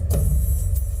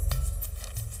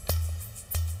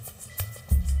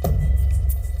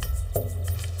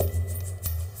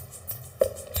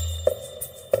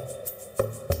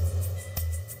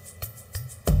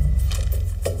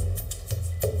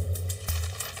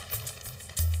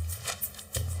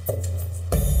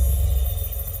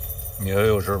你还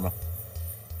有事吗？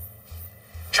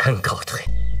臣告退。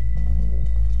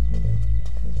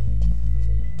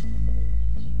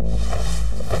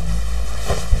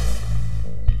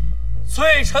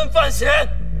罪臣范闲，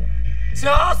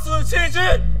假死欺君，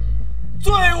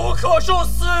罪无可恕，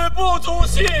死不足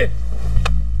惜。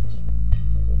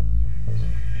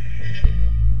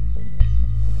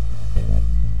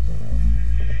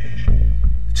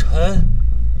臣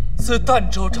自儋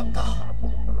州长大，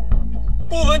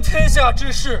不闻天下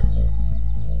之事，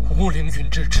无凌云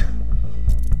之志。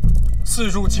自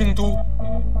入京都，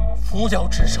扶摇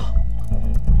直上，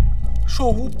若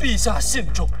无陛下信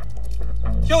重，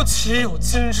又岂有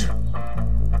今日？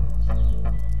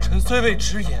臣虽未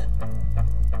直言，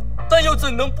但又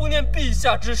怎能不念陛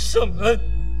下之圣恩？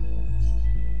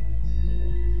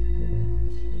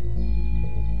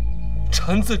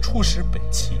臣自出使北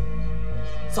齐，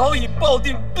早已抱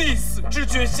定必死之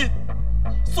决心。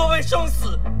所谓生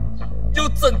死，又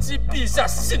怎及陛下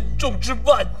信重之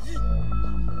万一？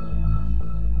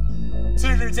今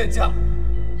日见驾，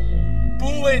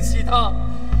不为其他，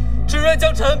只愿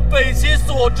将臣北齐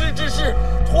所知之事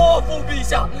托付陛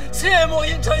下，切莫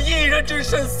因臣一人之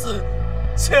身死，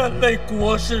牵累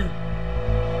国事。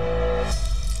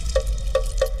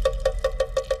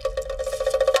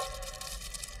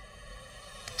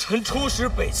臣出使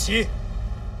北齐，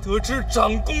得知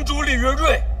长公主李元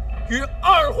瑞与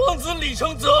二皇子李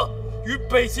承泽与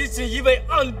北齐锦衣卫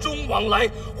暗中往来，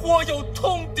或有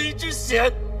通敌之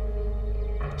嫌。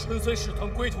臣随使团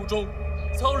归途中，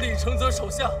遭李承泽手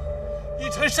下以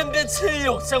臣身边亲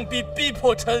友相逼，逼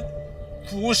迫臣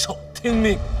俯首听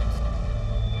命。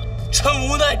臣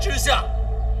无奈之下，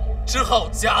只好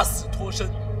假死脱身。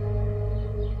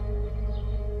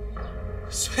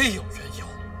虽有缘由，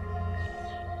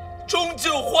终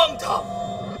究荒唐。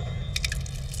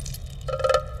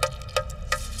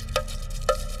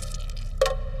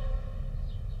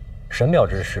神庙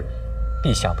之事，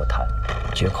陛下不谈，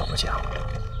绝口不讲。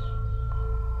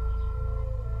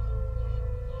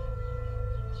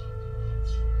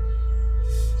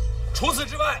除此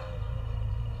之外，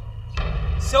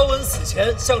萧文死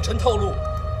前向臣透露，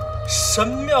神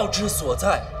庙之所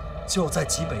在就在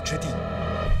极北之地。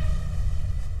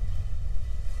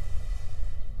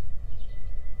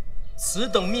此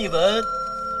等密文，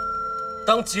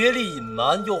当竭力隐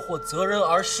瞒，又或择人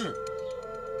而事，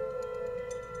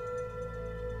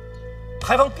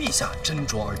还望陛下斟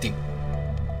酌而定。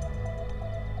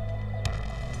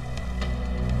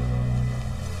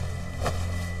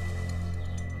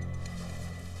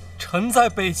臣在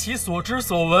北齐所知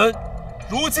所闻，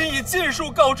如今已尽数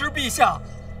告知陛下。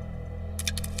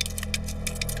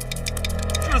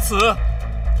至此，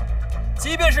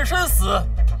即便是身死，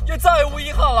也再无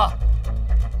遗憾了。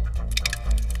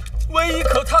唯一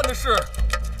可叹的是，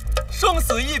生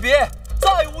死一别，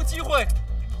再无机会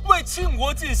为庆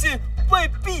国尽心，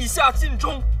为陛下尽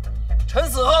忠。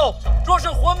臣死后，若是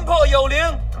魂魄有灵，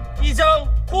亦将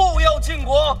护佑庆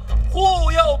国，护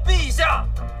佑陛下。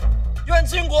愿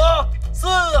庆国四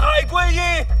海归一，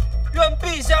愿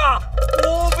陛下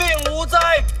无病无灾。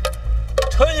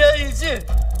臣言已尽，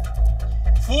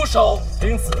俯首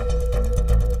领死。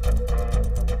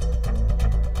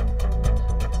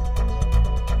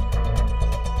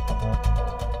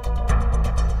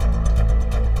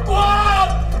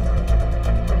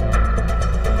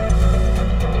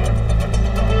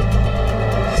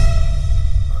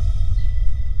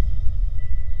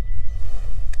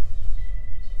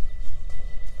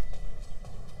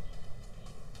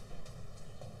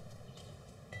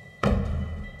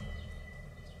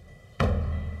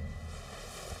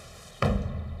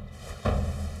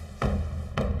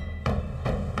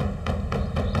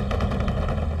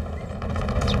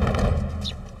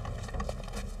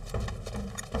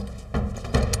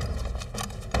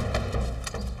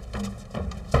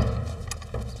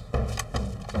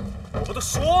我都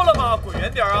说了嘛，滚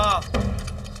远点啊！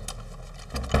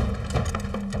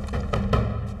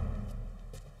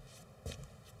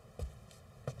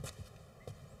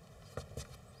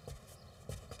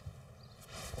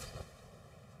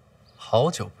好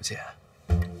久不见，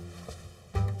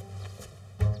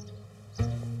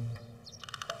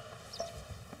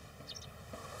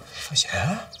范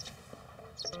闲，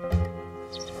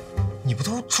你不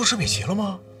都出使北齐了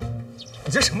吗？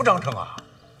你这什么章程啊？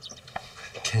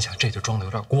天下这就装的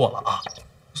有点过了啊！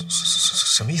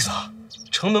什什么意思啊？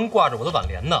城门挂着我的挽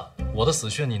联呢，我的死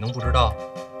讯你能不知道？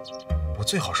我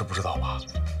最好是不知道吧？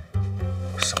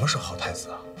什么是好太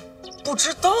子啊？不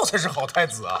知道才是好太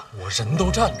子啊！我人都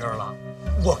站这儿了，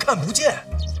我看不见。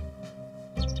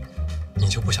你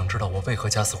就不想知道我为何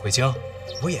假死回京？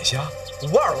我眼瞎，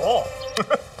吴二龙。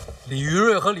李于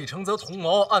瑞和李承泽同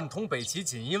谋，暗通北齐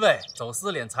锦衣卫，走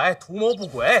私敛财，图谋不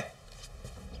轨。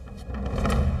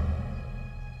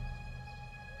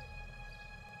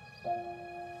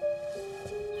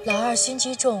老二心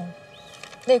机重，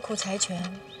内库财权，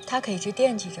他可一直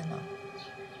惦记着呢。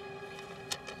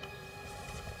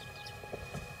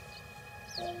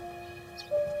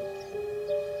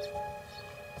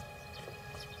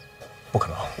不可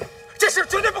能，这事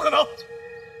绝对不可能！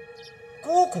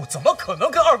姑姑怎么可能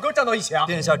跟二哥站到一起啊？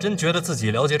殿下真觉得自己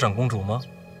了解长公主吗？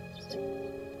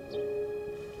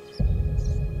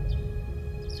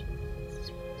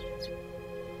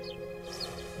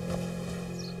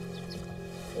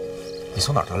你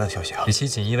从哪儿得来的消息啊？北齐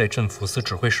锦衣卫镇抚司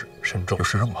指挥使沈仲有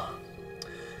事政吗？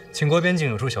庆国边境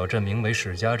有处小镇，名为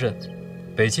史家镇，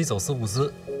北齐走私物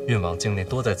资运往境内，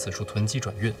多在此处囤积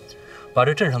转运。把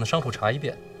这镇上的商铺查一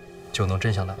遍，就能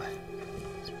真相大白。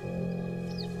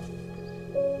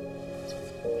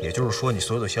也就是说，你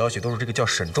所有的消息都是这个叫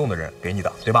沈仲的人给你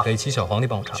的，对吧？北齐小皇帝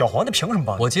帮我查。小皇帝凭什么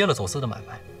帮你？我接了走私的买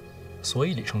卖，所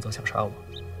以李承泽想杀我。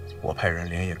我派人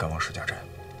连夜赶往史家镇。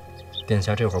殿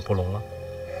下这会儿不聋了？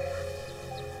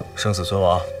生死存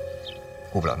亡，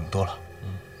顾不了那么多了。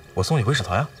我送你回使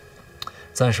团啊。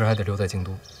暂时还得留在京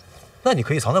都。那你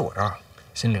可以藏在我这儿。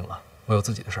心领了，我有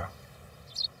自己的事儿。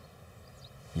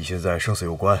你现在生死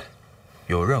攸关，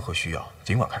有任何需要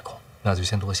尽管开口。那就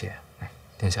先多谢。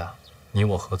殿下，你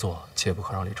我合作，切不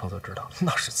可让李承泽知道。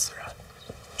那是自然，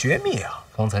绝密啊！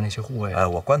方才那些护卫，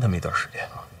我关他们一段时间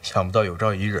啊。想不到有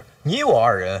朝一日，你我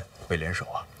二人会联手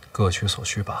啊。各取所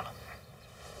需罢了。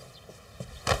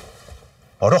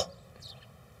保重。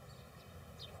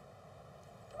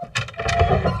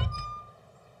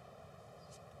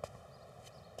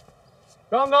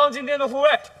刚刚进殿的护卫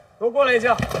都过来一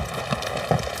下。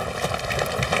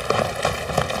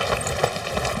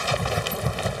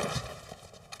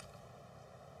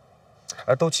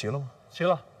都齐了吗？齐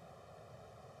了。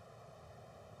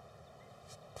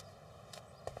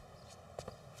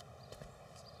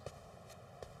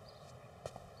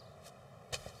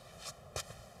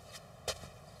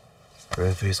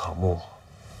人非草木，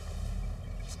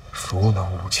孰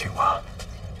能无情啊？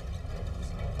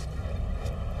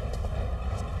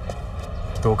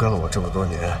都跟了我这么多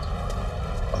年，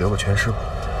留个全尸吧。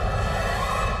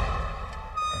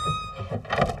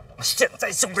现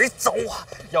在就得走啊，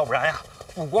要不然呀，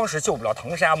不光是救不了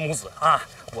藤沙母子啊，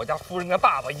我家夫人的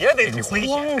爸爸也得你危险。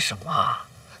慌什么？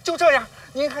就这样，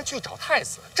您还去找太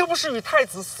子，这不是与太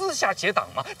子私下结党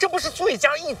吗？这不是罪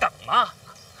加一等吗？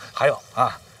还有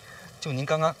啊，就您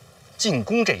刚刚进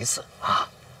宫这一次啊，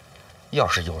要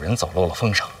是有人走漏了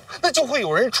风声，那就会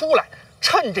有人出来，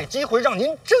趁这机会让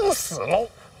您真死喽。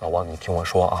老王，你听我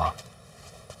说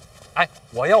啊，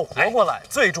我要活过来，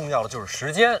最重要的就是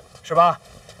时间，是吧？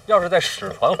要是在使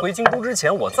团回京都之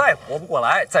前，我再活不过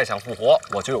来，再想复活，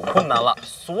我就有困难了，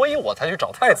所以我才去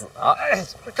找太子啊。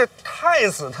这太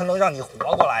子他能让你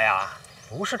活过来呀？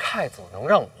不是太子能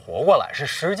让我活过来，是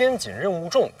时间紧，任务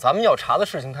重，咱们要查的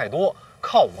事情太多，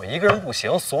靠我一个人不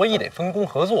行，所以得分工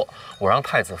合作。我让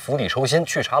太子釜底抽薪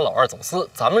去查老二走私，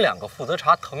咱们两个负责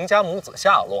查藤家母子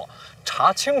下落，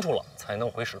查清楚了才能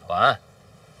回使团。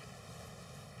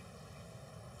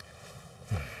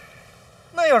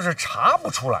那要是查不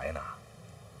出来呢？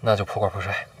那就破罐破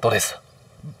摔，都得死。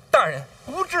大人，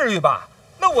不至于吧？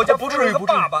那我家不至于，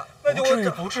爸爸，那就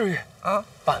不至于啊！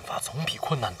办法总比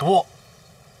困难多。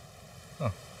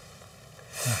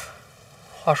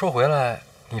话说回来，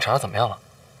你查的怎么样了？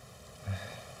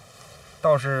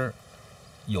倒是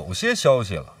有些消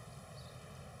息了。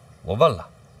我问了，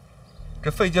这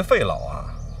费介费老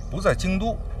啊，不在京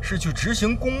都，是去执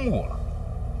行公务了，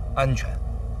安全。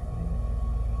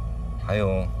还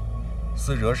有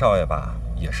思哲少爷吧，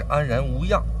也是安然无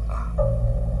恙啊。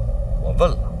我问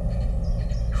了，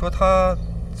说他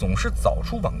总是早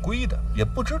出晚归的，也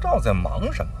不知道在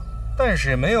忙什么，但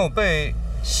是没有被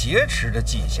挟持的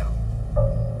迹象。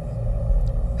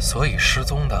所以失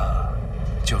踪的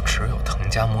就只有藤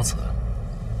家母子。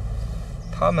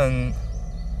他们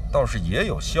倒是也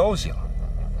有消息了，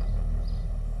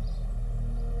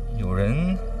有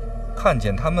人看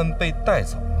见他们被带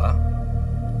走了。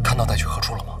看到带去何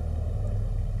处了吗？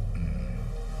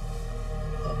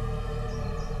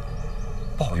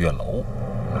抱月楼。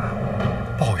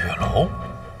抱月楼？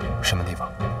什么地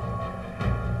方？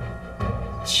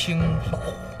青楼。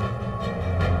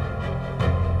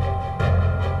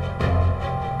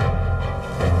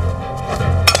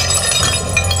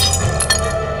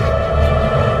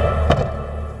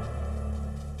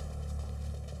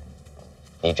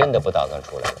你真的不打算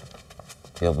出来了？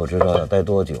也不知道要待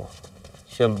多久，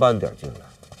先搬点进来。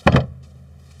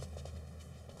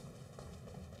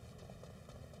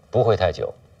不会太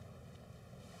久。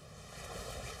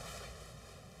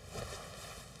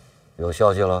有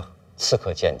消息了？刺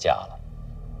客见驾了。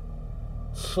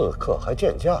刺客还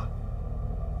见驾？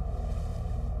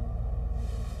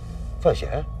范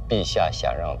闲，陛下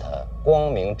想让他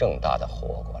光明正大的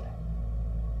活过来。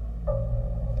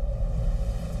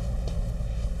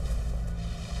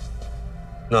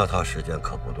那他时间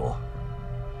可不多。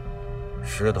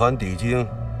使团抵京，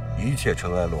一切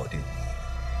尘埃落定，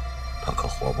他可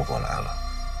活不过来了。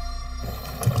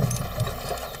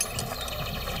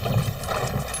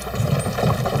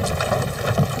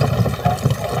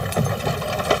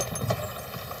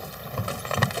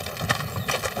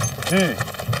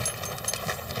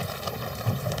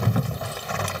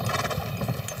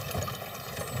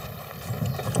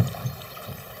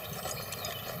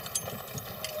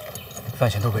范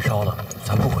闲都被烧了，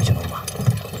咱不回去弄吗？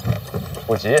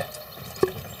不急，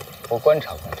我观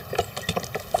察观察，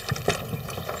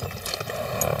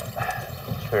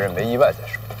确认没意外再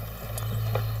说。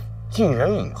晋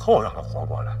元以后让他活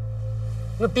过来，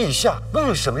那陛下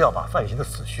为什么要把范闲的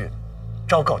死讯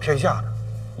昭告天下呢？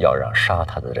要让杀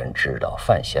他的人知道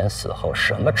范闲死后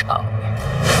什么场面。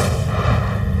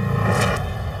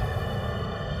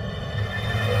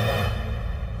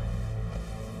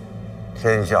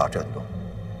天下震动，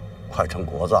快成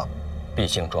国葬。毕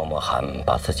竟庄莫涵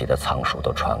把自己的藏书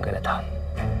都传给了他，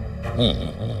意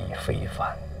义非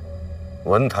凡。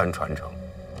文坛传承。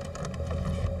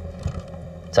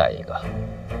再一个，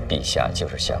陛下就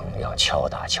是想要敲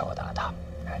打敲打他。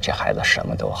这孩子什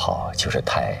么都好，就是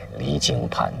太离经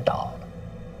叛道了。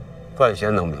范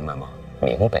闲能明白吗？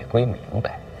明白归明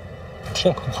白，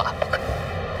听话不可。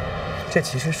这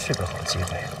其实是个好机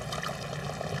会。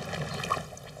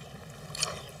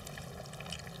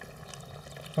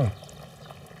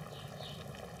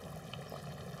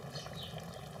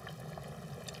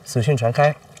死讯传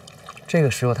开，这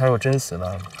个时候他若真死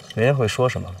了，没人会说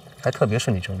什么，还特别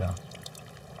顺理成章。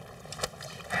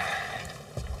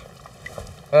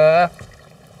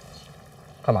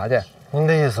干嘛去？您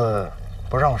的意思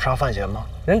不让我杀范闲吗？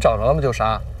人找着了吗？就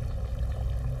杀。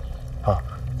啊，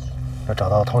要找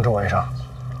到通知我一声。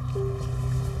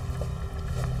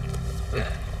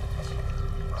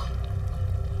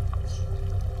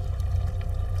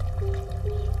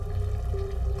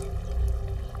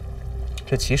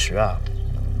这其实啊，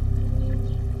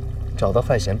找到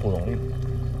范闲不容易，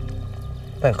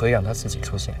但可以让他自己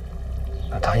出现。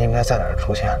那他应该在哪儿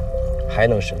出现？还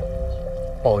能是呢？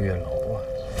抱月楼啊！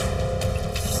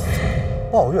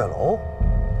抱月楼。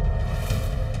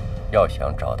要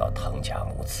想找到藤甲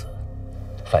母子，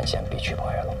范闲必去抱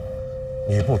月楼。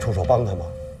你不出手帮他吗？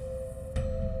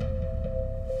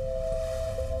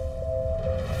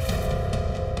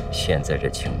现在这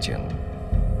情景，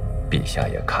陛下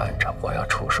也看着，我要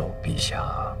出手，陛下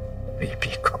未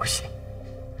必高兴。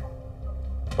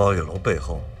抱月楼背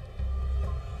后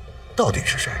到底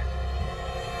是谁？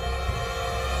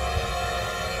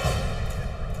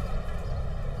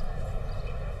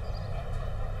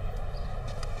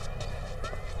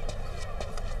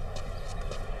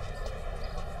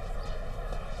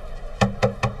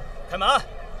开门！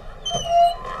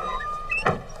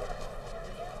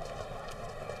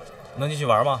能进去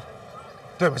玩吗？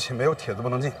对不起，没有帖子不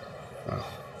能进。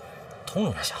通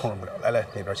融一下。通融不了。来，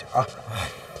那边请啊。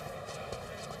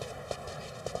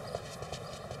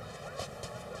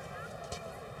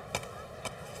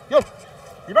哟，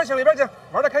里边请，里边请，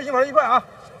玩的开心，玩的愉快啊！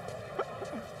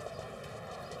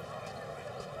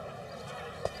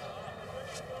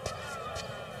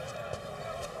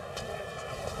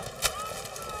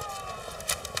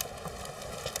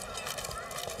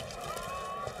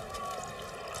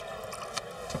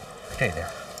这地儿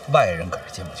外人可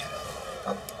是进不去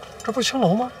的。这不是青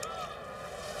楼吗？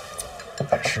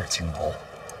是青楼，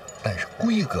但是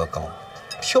规格高，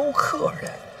挑客人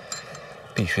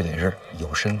必须得是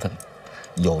有身份、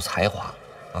有才华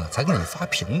啊，才给你发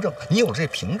凭证。你有这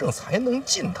凭证才能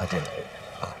进他这楼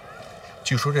啊。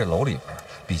据说这楼里边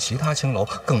比其他青楼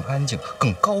更安静、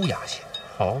更高雅些。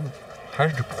好，还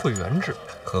是会员制，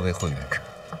可谓会员制。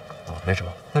哦，没什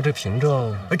么。那这凭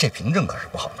证，这凭证可是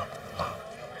不好弄啊。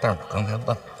但是我刚才问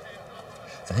了，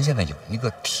咱现在有一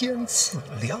个天赐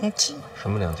良机。什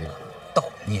么良机？悼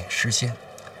念诗仙，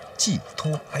寄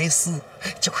托哀思，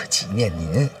就是纪念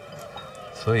您。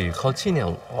所以靠纪念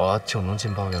我就能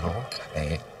进抱月楼？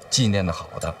哎，纪念的好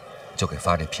的就给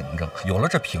发这凭证，有了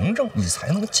这凭证，你才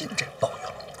能进这抱月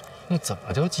楼。那怎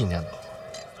么叫纪念的？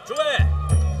诸位，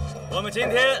我们今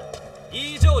天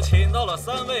依旧请到了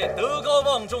3位德高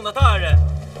望重的大人，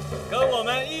跟我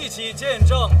们一起见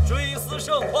证追思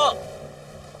盛况。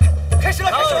开始了，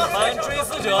开始了！但凡追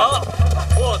思者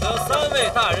获得3位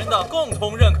大人的共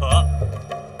同认可，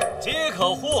皆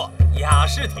可获雅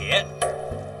士帖，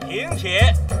凭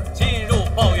帖进入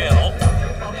抱月楼。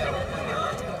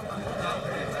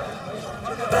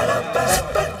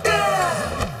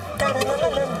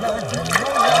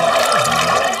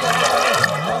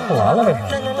不完了，这是。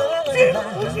进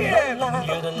不进？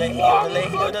黄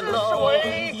河之水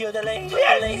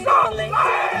天上来。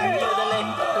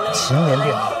秦年殿，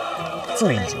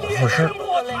醉酒赋诗。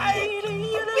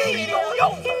必有用，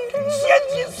先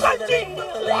进3进，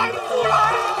还出来！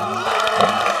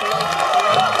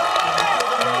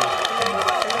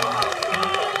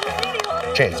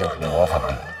这就是模仿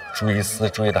追思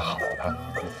追得好的，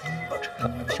这怎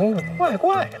么听着怪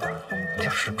怪的？就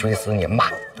是追思你骂。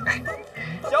哎，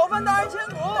小范大人千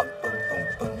古。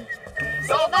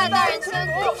小范大人千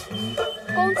古。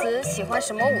公子喜欢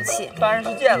什么武器？当然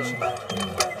是剑了。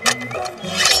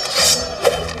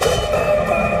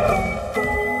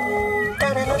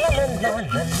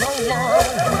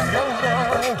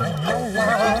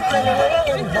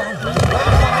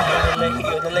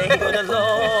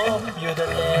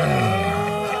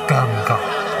尴尬，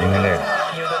因为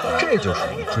这就属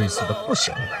于追思的不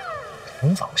行的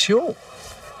模仿秀。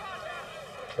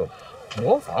就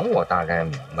模仿我大概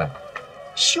明白了，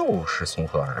秀是从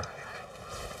何而来？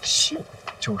秀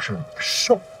就是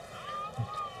瘦。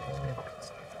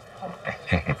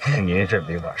嘿嘿，您是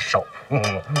比我瘦。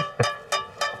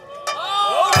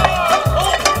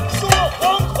说惶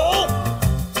恐。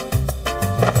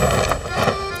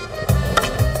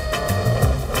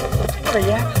大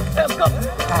爷，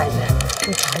大爷，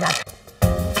你查呀！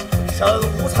身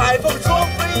无彩凤双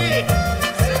飞翼，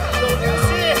心有灵犀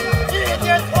一点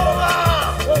通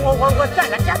啊！我再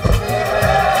来加，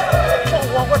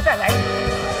我再来，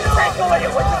再给我一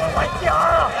回就是玩家。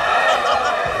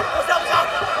我想不想？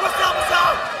我想不想？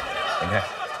你看，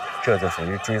这就属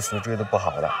于追思追的不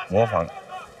好的，模仿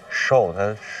瘦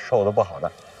的不好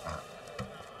的啊。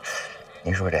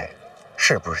您说这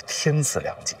是不是天赐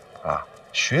良机啊？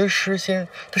学诗仙，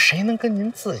他谁能跟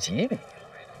您自己比？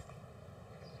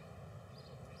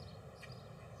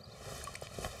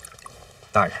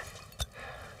大人，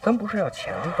咱不是要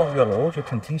潜入抱月楼去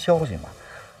探听消息吗？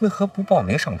为何不报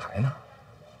名上台呢？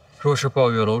若是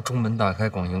抱月楼中门大开，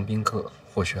广迎宾客，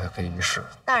或许还可以一试。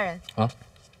大人啊，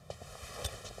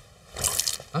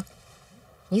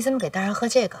你怎么给大人喝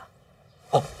这个？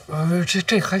哦，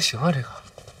这还行啊，这个。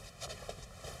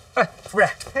哎，夫人，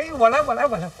哎，我来。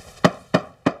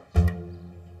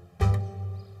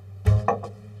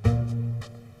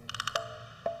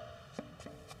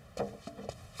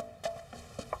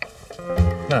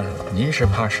那您是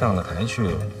怕上了台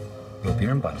去，有别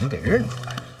人把您给认出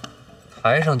来？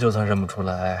台上就算认不出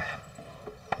来，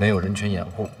没有人群掩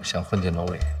护，想混进楼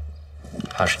里，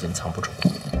怕是隐藏不住。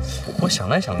我想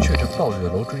来想去，这抱月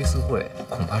楼追思会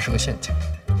恐怕是个陷阱。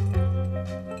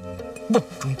瓮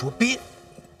中捉鳖，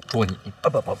捉你！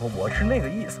不，我是那个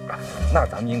意思。那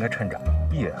咱们应该趁着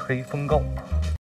夜黑风高，